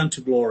glory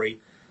unto glory,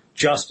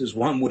 just as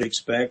one would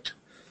expect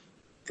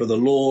from the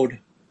Lord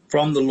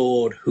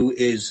who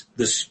is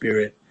the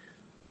Spirit.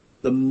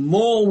 The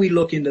more we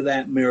look into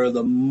that mirror,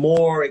 the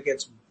more it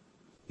gets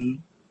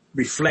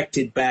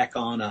reflected back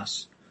on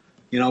us.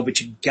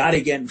 But you gotta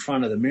get in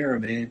front of the mirror,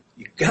 man.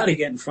 You gotta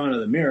get in front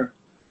of the mirror.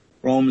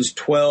 Romans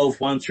 12,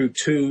 1 through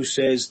 2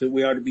 says that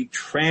we are to be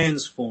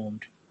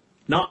transformed,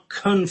 not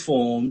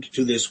conformed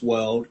to this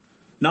world,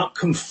 not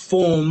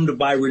conformed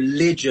by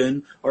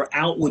religion or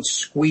outward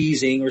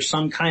squeezing or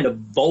some kind of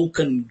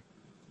Vulcan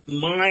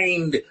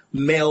mind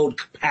meld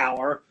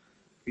power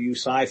for you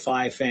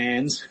sci-fi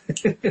fans.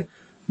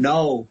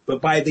 No,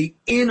 but by the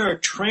inner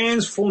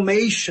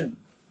transformation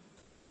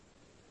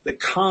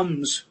that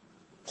comes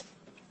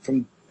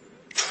from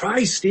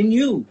Christ in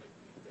you.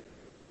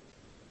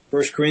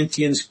 1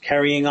 Corinthians,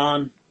 carrying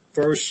on,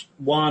 verse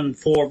 1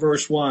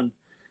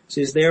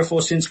 says,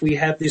 therefore, since we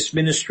have this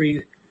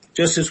ministry,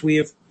 just as we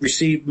have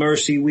received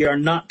mercy, we are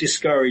not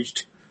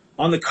discouraged.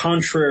 On the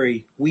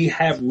contrary, we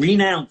have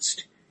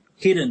renounced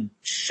hidden,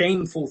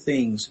 shameful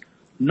things,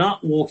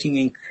 not walking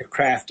in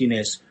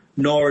craftiness,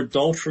 nor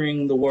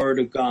adulterating the word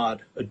of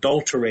God,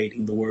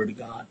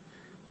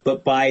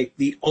 but by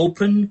the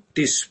open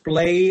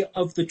display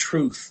of the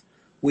truth,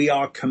 we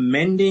are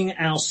commending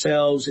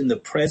ourselves in the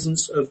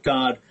presence of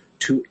God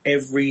to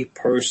every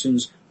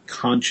person's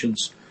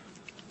conscience.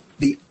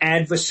 The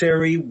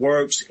adversary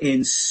works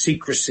in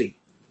secrecy.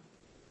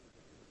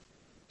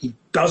 He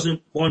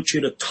doesn't want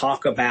you to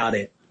talk about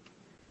it.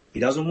 He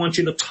doesn't want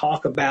you to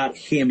talk about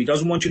him. He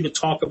doesn't want you to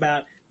talk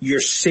about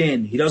your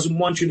sin. He doesn't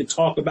want you to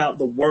talk about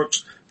the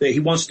works that he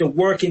wants to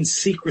work in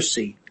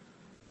secrecy.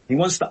 He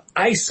wants to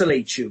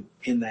isolate you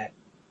in that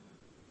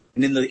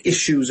and in the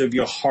issues of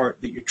your heart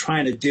that you're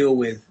trying to deal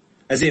with,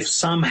 as if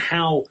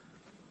somehow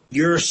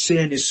your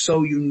sin is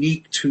so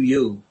unique to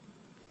you.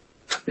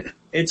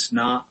 It's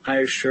not, I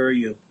assure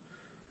you.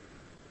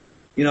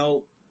 You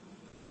know,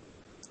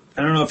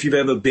 I don't know if you've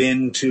ever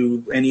been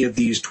to any of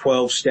these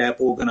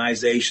 12-step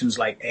organizations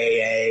like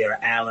AA or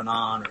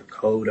Al-Anon or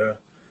CODA.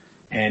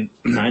 And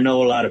I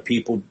know a lot of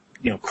people,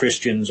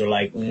 Christians are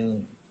like,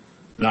 no,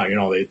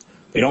 they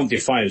don't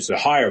define it as the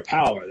higher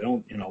power. They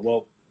don't,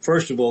 well,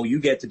 first of all, you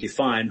get to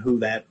define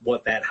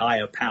what that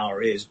higher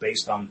power is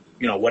based on,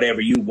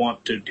 whatever you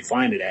want to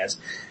define it as.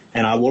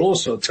 And I will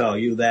also tell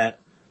you that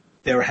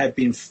there have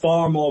been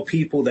far more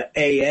people that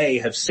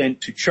AA have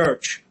sent to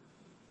church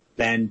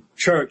than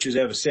church has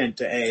ever sent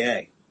to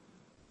AA.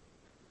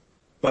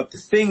 But the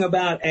thing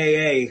about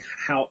AA,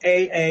 how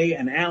AA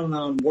and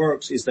Al-Anon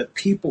works is that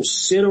people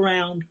sit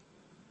around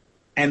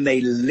and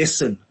they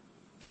listen.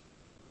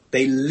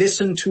 They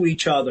listen to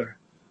each other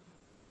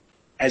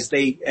as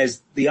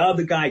the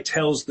other guy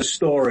tells the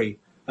story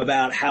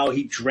about how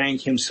he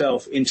drank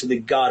himself into the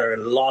gutter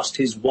and lost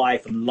his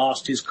wife and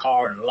lost his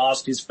car and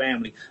lost his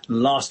family and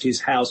lost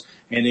his house.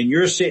 And then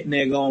you're sitting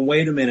there going,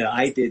 wait a minute,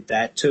 I did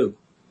that too.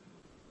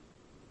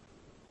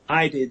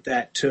 I did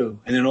that too.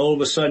 And then all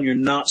of a sudden you're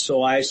not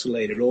so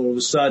isolated. All of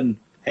a sudden,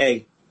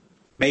 hey,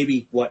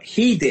 maybe what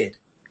he did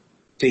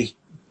to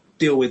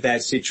deal with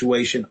that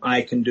situation,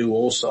 I can do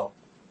also.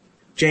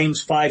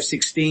 James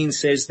 5:16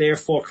 says,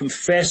 therefore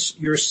confess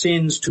your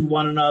sins to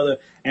one another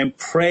and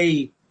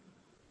pray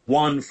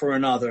one for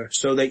another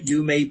so that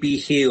you may be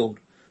healed.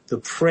 The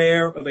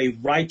prayer of a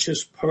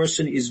righteous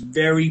person is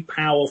very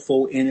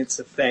powerful in its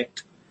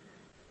effect.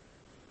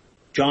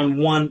 1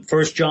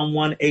 John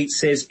 1:8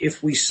 says,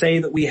 if we say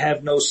that we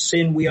have no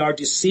sin, we are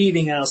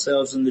deceiving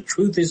ourselves and the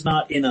truth is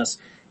not in us.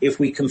 If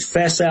we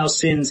confess our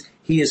sins,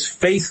 he is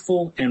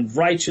faithful and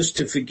righteous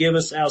to forgive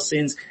us our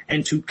sins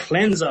and to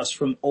cleanse us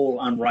from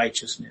all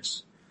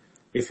unrighteousness.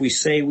 If we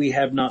say we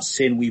have not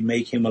sinned, we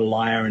make him a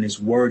liar and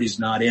his word is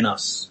not in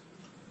us.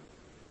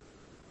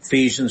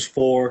 Ephesians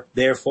 4,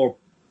 therefore,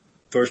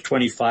 verse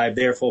 25,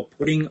 therefore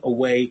putting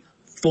away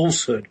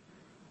falsehood,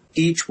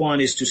 each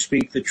one is to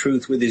speak the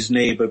truth with his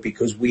neighbor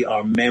because we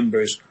are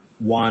members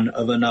one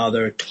of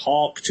another.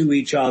 Talk to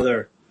each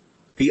other.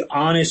 Be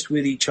honest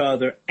with each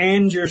other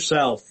and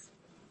yourself.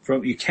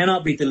 You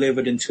cannot be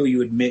delivered until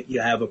you admit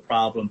you have a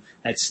problem.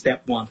 That's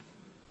step one.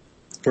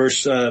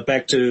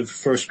 Back to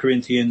 1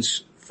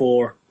 Corinthians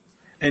 4.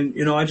 And,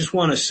 I just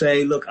want to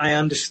say, look, I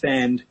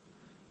understand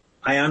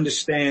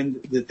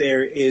that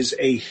there is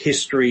a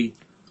history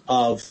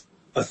of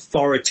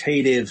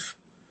authoritative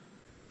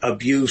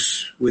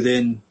abuse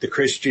within the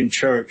Christian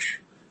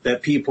church,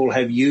 that people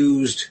have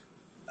used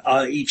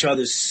each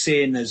other's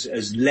sin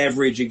as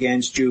leverage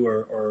against you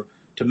or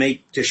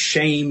to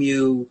shame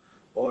you.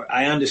 Or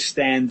I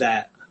understand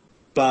that,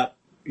 but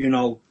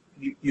you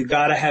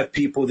got to have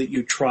people that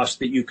you trust,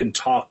 that you can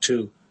talk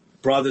to,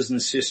 brothers and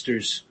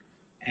sisters,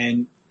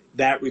 and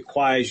that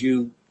requires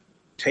you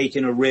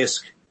taking a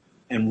risk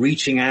and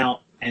reaching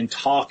out and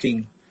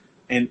talking.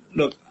 And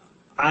look,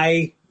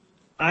 I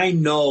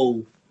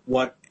know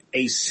what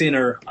a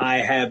sinner I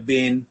have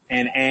been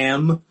and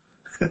am.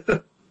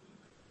 And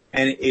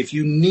if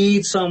you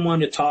need someone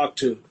to talk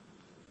to,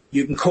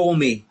 you can call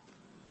me.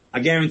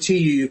 I guarantee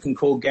you can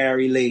call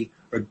Gary Lee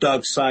or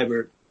Doug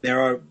Seibert. There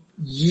are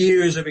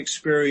years of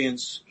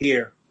experience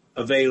here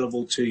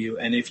available to you.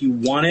 And if you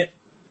want it,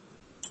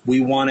 we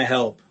want to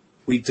help.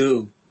 We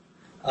do.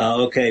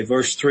 Okay,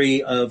 verse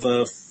 3 of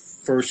 2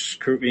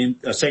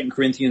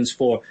 Corinthians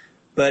 4.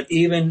 But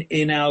even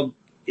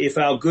if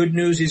our good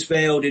news is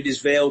veiled, it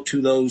is veiled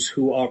to those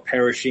who are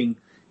perishing,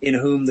 in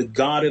whom the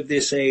God of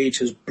this age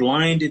has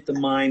blinded the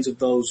minds of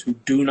those who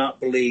do not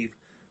believe,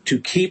 to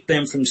keep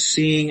them from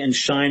seeing and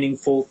shining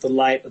forth the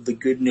light of the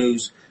good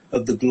news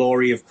of the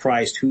glory of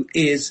Christ, who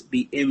is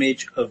the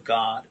image of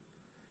God.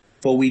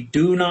 For we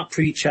do not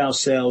preach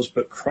ourselves,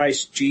 but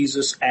Christ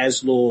Jesus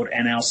as Lord,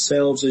 and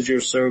ourselves as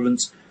your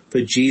servants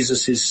for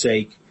Jesus'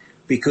 sake,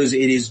 because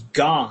it is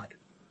God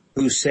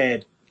who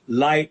said,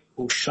 light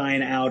will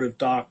shine out of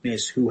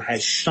darkness, who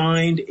has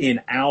shined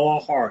in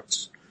our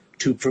hearts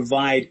to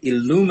provide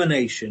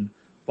illumination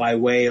by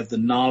way of the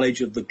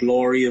knowledge of the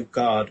glory of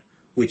God,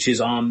 which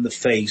is on the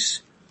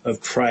face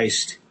of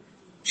Christ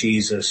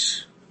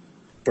Jesus.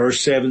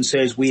 Verse 7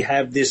 says, we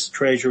have this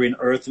treasure in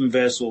earthen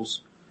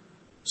vessels,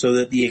 so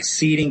that the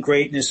exceeding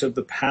greatness of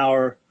the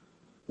power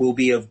will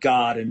be of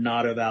God and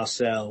not of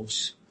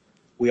ourselves.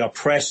 We are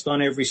pressed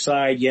on every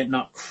side, yet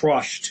not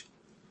crushed,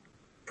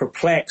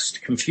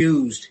 perplexed,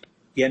 confused,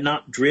 yet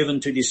not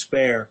driven to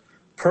despair,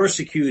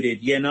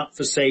 persecuted, yet not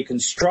forsaken,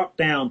 struck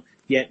down,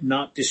 yet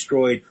not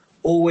destroyed,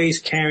 always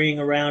carrying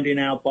around in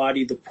our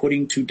body the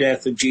putting to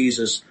death of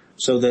Jesus,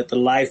 so that the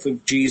life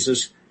of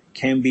Jesus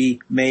can be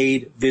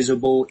made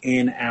visible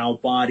in our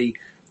body.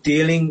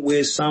 Dealing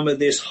with some of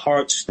this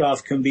heart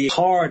stuff can be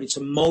hard. It's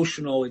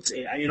emotional.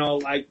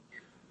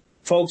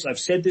 Folks, I've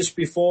said this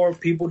before.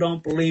 People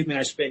don't believe me.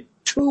 I spent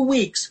 2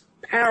 weeks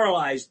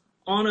paralyzed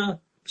on a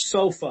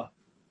sofa.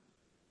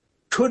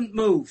 Couldn't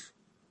move.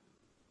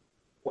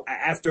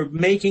 After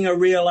making a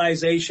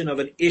realization of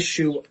an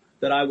issue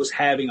that I was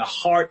having, a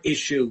heart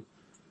issue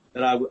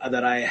that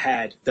I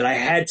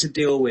had to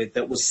deal with,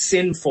 that was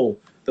sinful,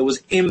 that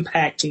was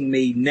impacting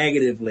me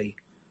negatively.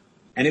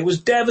 And it was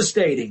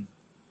devastating.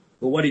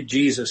 But what did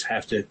Jesus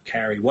have to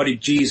carry? What did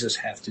Jesus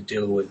have to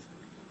deal with?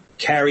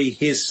 Carry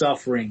his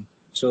suffering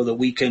so that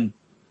we can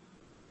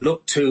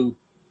look to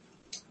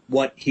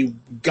what he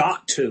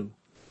got to.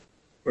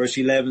 Verse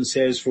 11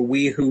 says, for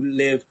we who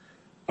live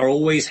are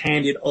always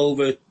handed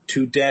over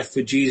to death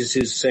for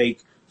Jesus' sake,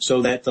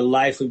 so that the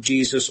life of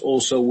Jesus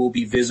also will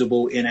be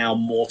visible in our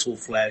mortal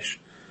flesh.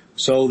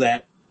 So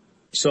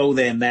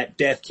then that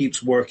death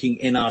keeps working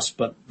in us,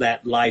 but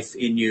that life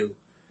in you.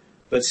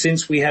 But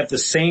since we have the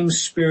same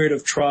spirit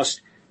of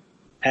trust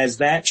as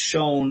that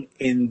shown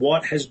in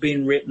what has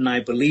been written,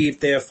 I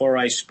believe, therefore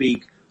I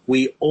speak,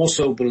 we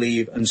also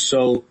believe and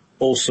so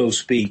also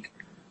speak,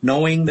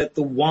 knowing that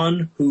the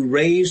one who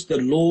raised the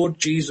Lord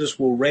Jesus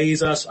will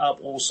raise us up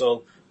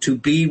also to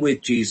be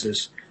with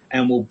Jesus,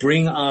 and will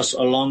bring us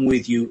along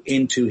with you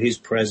into his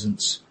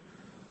presence.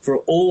 For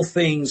all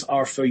things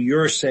are for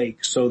your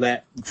sake, so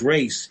that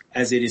grace,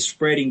 as it is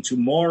spreading to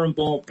more and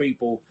more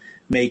people,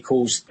 may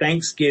cause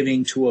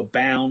thanksgiving to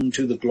abound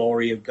to the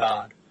glory of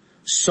God.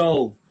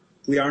 So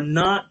we are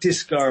not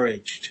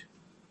discouraged.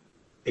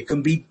 It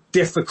can be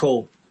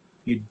difficult,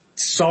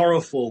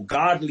 sorrowful,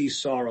 godly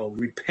sorrow,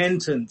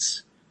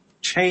 repentance,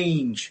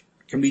 change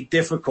can be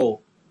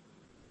difficult,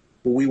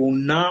 but we will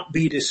not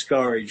be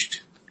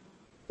discouraged.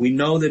 We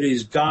know that it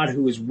is God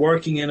who is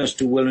working in us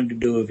to will and to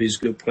do of his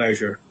good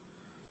pleasure.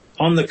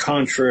 On the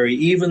contrary,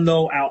 even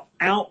though our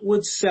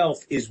outward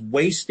self is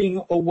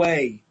wasting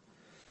away,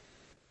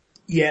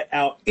 yet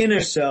our inner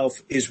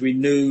self is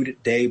renewed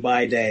day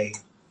by day.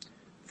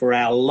 For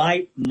our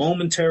light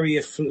momentary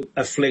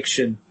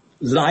affliction,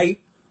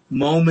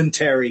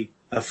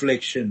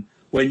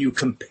 when you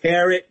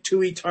compare it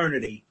to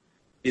eternity,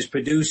 is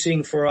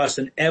producing for us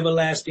an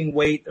everlasting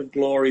weight of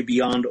glory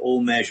beyond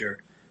all measure.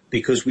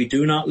 Because we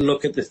do not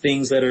look at the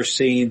things that are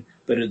seen,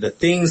 but at the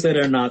things that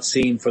are not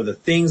seen. For the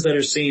things that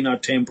are seen are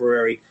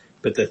temporary,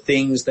 but the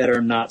things that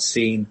are not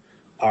seen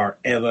are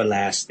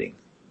everlasting.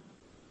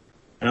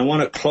 And I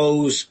want to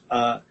close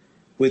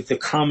with the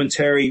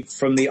commentary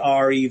from the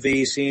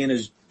REV, seeing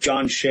as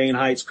John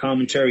Schoenheit's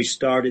commentary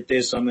started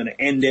this. I'm going to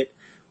end it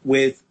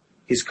with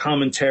his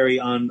commentary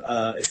on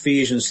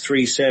Ephesians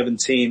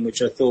 3:17,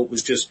 which I thought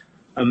was just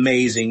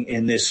amazing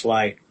in this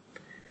light.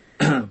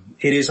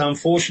 It is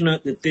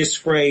unfortunate that this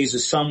phrase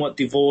is somewhat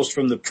divorced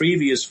from the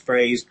previous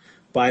phrase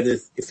by the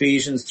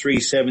Ephesians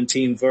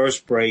 3:17 verse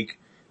break,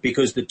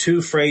 because the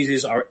two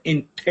phrases are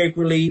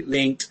integrally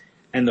linked,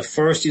 and the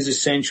first is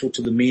essential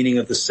to the meaning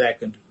of the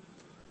second.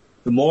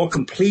 The more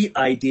complete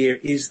idea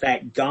is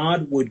that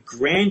God would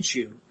grant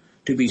you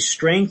to be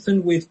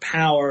strengthened with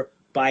power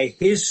by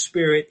his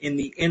Spirit in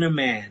the inner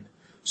man,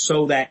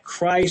 so that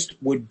Christ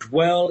would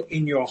dwell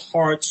in your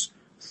hearts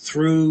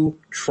through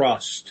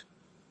trust.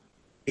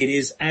 It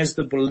is as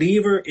the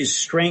believer is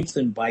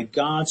strengthened by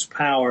God's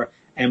power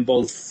and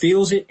both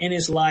feels it in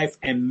his life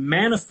and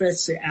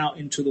manifests it out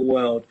into the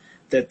world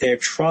that their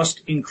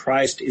trust in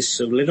Christ is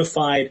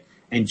solidified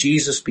and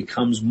Jesus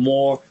becomes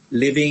more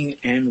living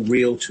and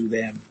real to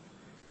them.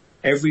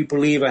 Every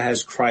believer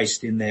has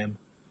Christ in them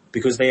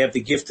because they have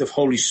the gift of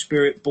Holy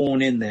Spirit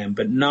born in them,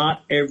 but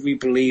not every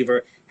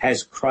believer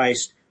has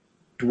Christ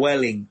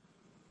dwelling,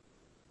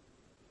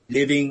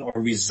 living or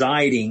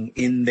residing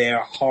in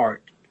their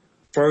heart.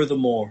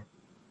 Furthermore,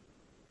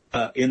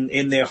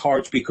 in their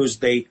hearts, because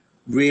they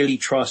really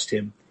trust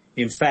him.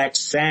 In fact,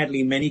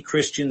 sadly, many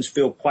Christians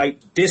feel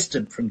quite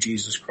distant from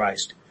Jesus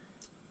Christ.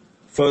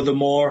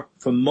 Furthermore,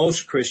 for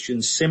most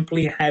Christians,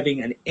 simply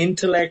having an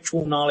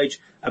intellectual knowledge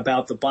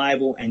about the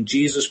Bible and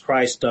Jesus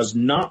Christ does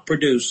not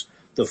produce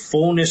the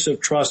fullness of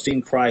trust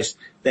in Christ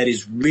that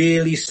is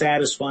really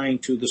satisfying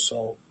to the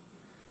soul.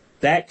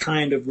 That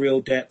kind of real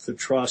depth of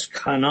trust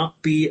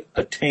cannot be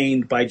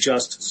attained by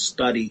just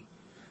study,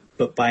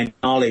 but by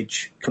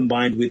knowledge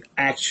combined with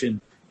action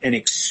and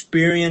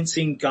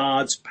experiencing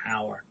God's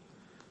power.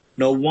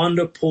 No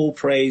wonder Paul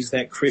prays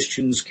that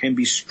Christians can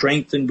be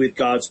strengthened with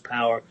God's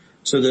power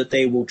so that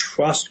they will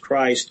trust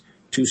Christ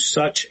to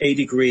such a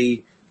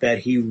degree that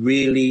he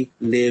really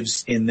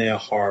lives in their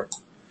heart.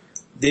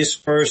 This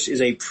verse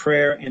is a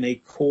prayer and a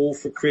call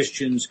for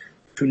Christians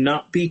to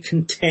not be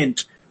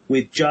content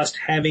with just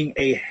having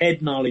a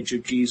head knowledge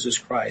of Jesus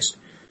Christ,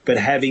 but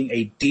having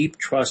a deep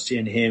trust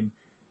in him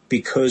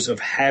because of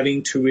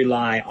having to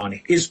rely on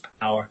his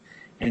power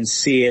and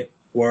see it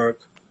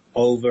work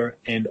over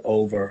and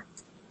over.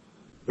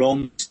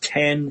 Romans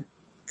 10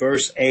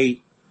 verse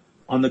 8.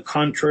 On the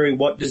contrary,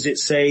 what does it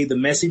say? The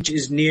message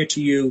is near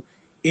to you,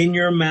 in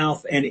your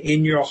mouth and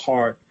in your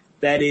heart.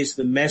 That is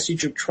the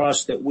message of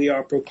trust that we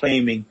are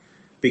proclaiming.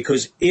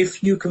 Because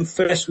if you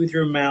confess with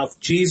your mouth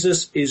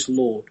Jesus is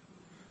Lord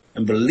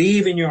and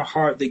believe in your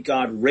heart that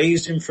God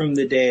raised him from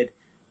the dead,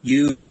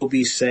 you will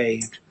be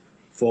saved.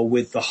 For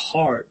with the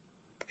heart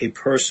a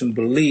person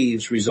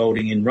believes,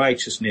 resulting in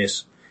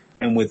righteousness,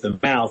 and with the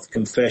mouth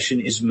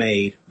confession is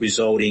made,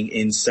 resulting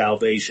in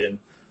salvation.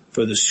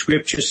 For the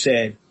scripture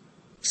said,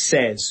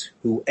 says,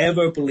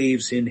 whoever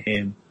believes in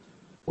him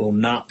will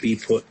not be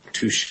put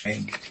to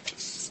shame.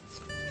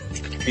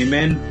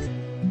 Amen.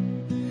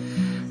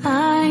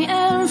 I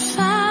am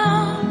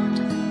found,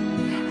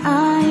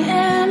 I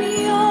am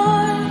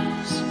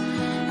yours,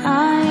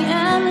 I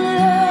am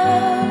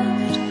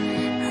loved,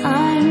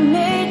 I'm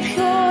made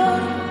pure,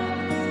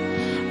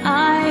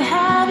 I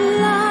have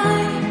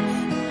life,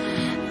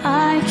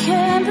 I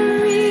can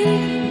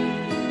breathe,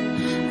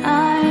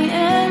 I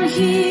am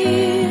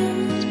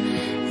healed,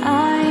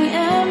 I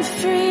am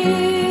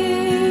free.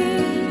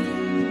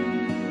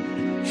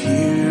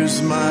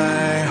 Here's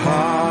my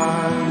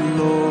heart,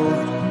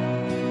 Lord.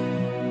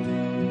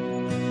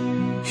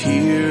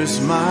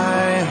 Here's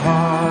my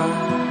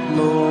heart,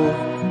 Lord.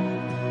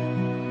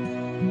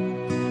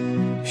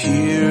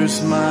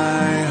 Here's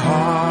my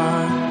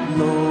heart,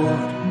 Lord.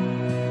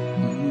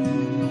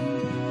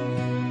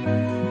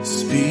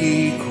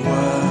 Speak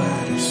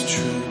what is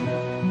true.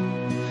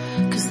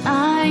 'Cause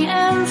I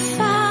am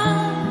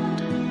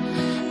found,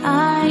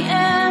 I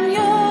am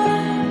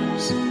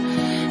yours,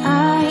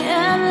 I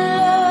am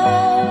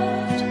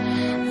loved,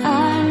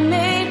 I'm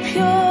made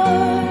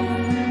pure,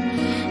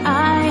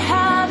 I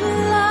have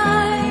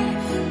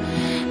life,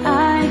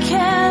 I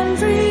can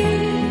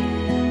breathe,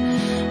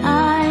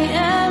 I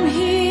am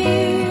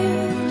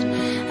healed,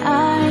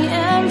 I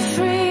am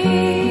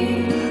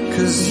free.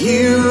 'Cause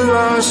you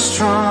are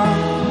strong,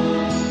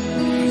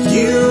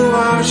 you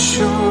are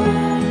sure,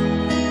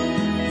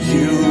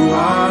 you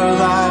are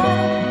light,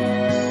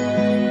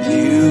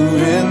 you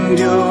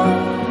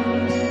endure.